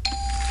Daughter.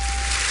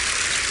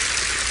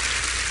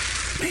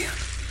 Man.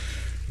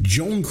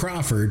 Joan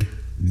Crawford,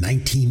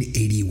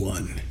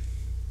 1981.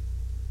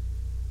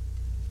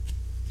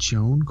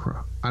 Joan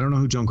Crawford. I don't know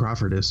who Joan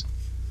Crawford is.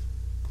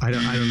 I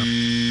don't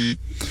know.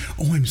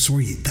 Oh, I'm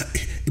sorry.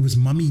 It was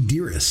Mummy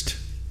Dearest.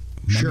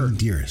 Mummy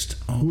Dearest.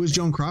 Oh, who is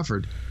Joan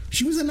Crawford?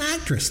 She was an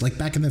actress, like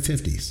back in the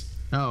 50s.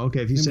 Oh,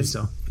 okay. If you say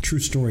so. A true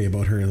story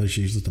about her.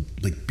 She used to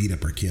like beat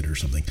up her kid or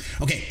something.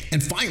 Okay,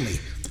 and finally,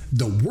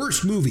 the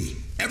worst movie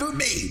ever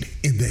made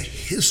in the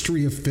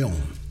history of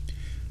film.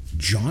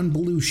 John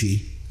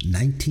Belushi,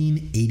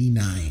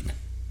 1989.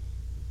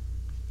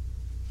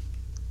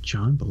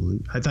 John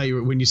Belushi. I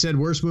thought when you said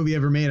worst movie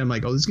ever made, I'm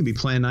like, oh, this is gonna be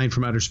Plan 9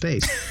 from Outer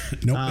Space.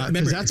 No,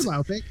 because that's a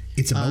biopic.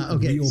 It's about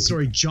okay. real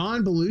Sorry, people.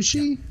 John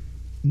Belushi,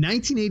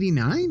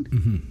 1989.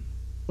 Mm-hmm.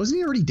 Wasn't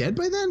he already dead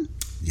by then?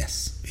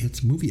 Yes,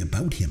 it's a movie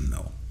about him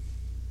though.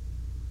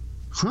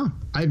 Huh?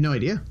 I have no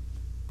idea.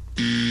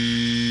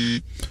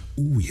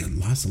 Ooh, you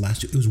lost the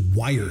last two. It was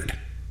Wired,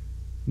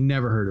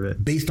 Never heard of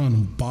it. based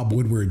on Bob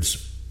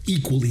Woodward's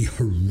equally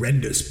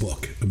horrendous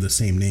book of the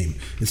same name.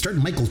 It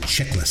starred Michael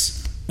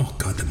Chiklis. Oh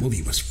God, the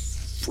movie was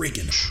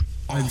freaking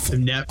awful.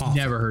 I've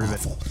never heard of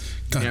it.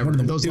 God, Never. one of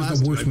the, Those it was last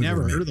the two, worst I've movie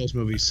never ever heard made. of those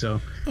movies.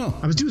 So Oh.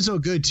 I was doing so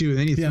good too, and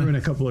then you threw in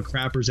a couple of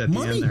crappers at the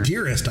Mommy end there.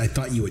 Dearest, I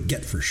thought you would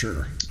get for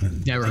sure.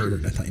 Never heard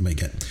of it. I thought you might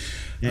get.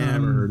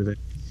 Never heard of it.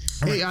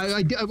 Hey,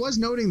 right. I was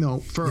noting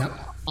though, Yep.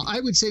 I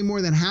would say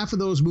more than half of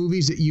those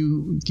movies that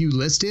you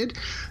listed,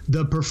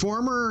 the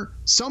performer,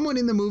 someone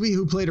in the movie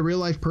who played a real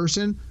life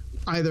person,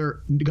 either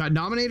got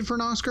nominated for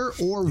an Oscar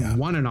or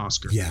won an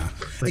Oscar. Yeah.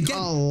 Like Again,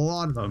 a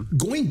lot of them.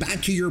 going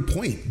back to your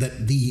point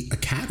that the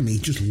Academy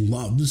just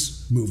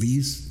loves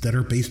movies that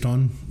are based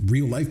on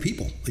real life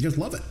people. They just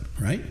love it,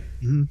 right?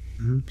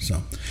 Mm-hmm.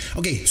 So,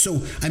 okay.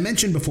 So I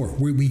mentioned before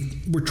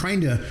we're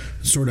trying to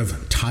sort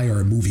of tie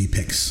our movie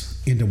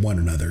picks into one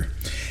another,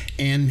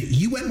 and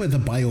you went with a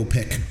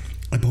biopic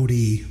about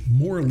a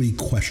morally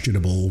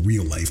questionable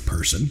real life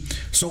person.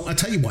 So I'll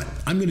tell you what,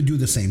 I'm going to do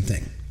the same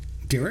thing.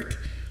 Derek,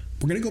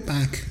 we're going to go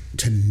back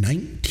to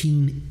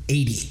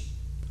 1980,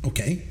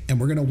 okay? And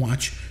we're going to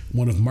watch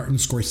one of Martin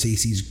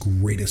Scorsese's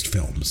greatest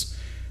films,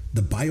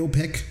 the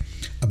biopic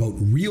about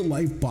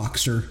real-life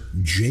boxer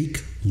Jake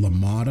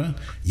LaMotta.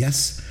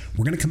 Yes,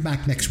 we're going to come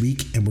back next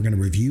week and we're going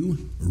to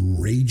review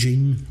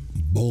Raging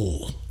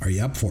Bull. Are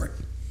you up for it?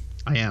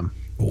 I am.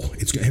 Oh,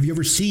 it's good. Have you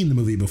ever seen the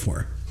movie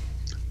before?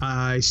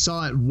 I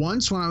saw it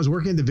once when I was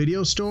working at the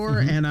video store,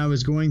 and I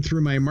was going through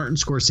my Martin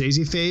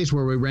Scorsese phase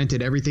where we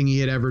rented everything he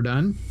had ever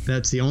done.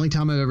 That's the only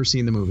time I've ever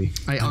seen the movie.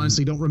 I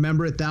honestly don't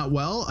remember it that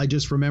well. I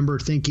just remember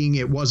thinking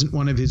it wasn't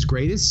one of his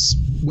greatest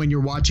when you're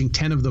watching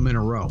 10 of them in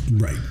a row.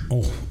 Right.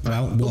 Oh,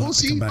 well, We'll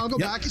see. I'll go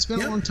back. It's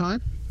been a long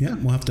time. Yeah,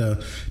 we'll have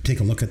to take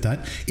a look at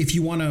that. If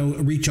you want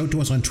to reach out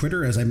to us on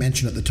Twitter, as I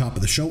mentioned at the top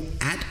of the show,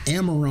 at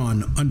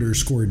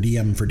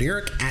Amaron_DM for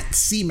Derek, at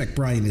C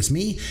McBrien is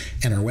me,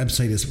 and our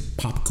website is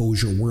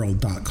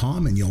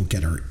popgoesyourworld.com, and you'll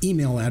get our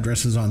email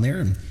addresses on there,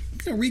 and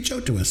reach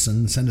out to us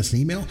and send us an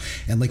email.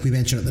 And like we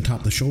mentioned at the top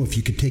of the show, if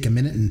you could take a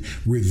minute and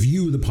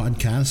review the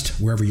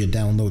podcast wherever you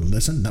download and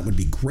listen, that would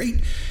be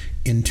great.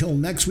 Until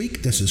next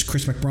week, this is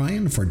Chris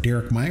McBrien for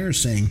Derek Myers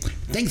saying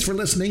thanks for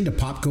listening to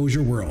Pop Goes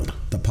Your World,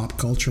 the pop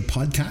culture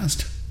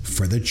podcast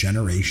for the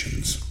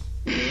generations.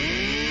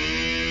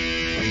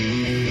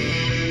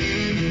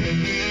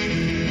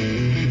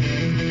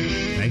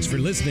 Thanks for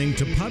listening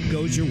to Pop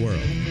Goes Your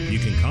World. You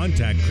can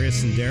contact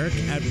Chris and Derek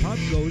at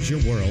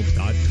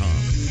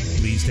popgoesyourworld.com.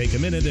 Please take a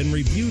minute and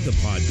review the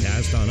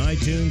podcast on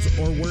iTunes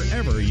or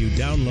wherever you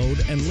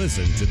download and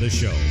listen to the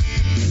show.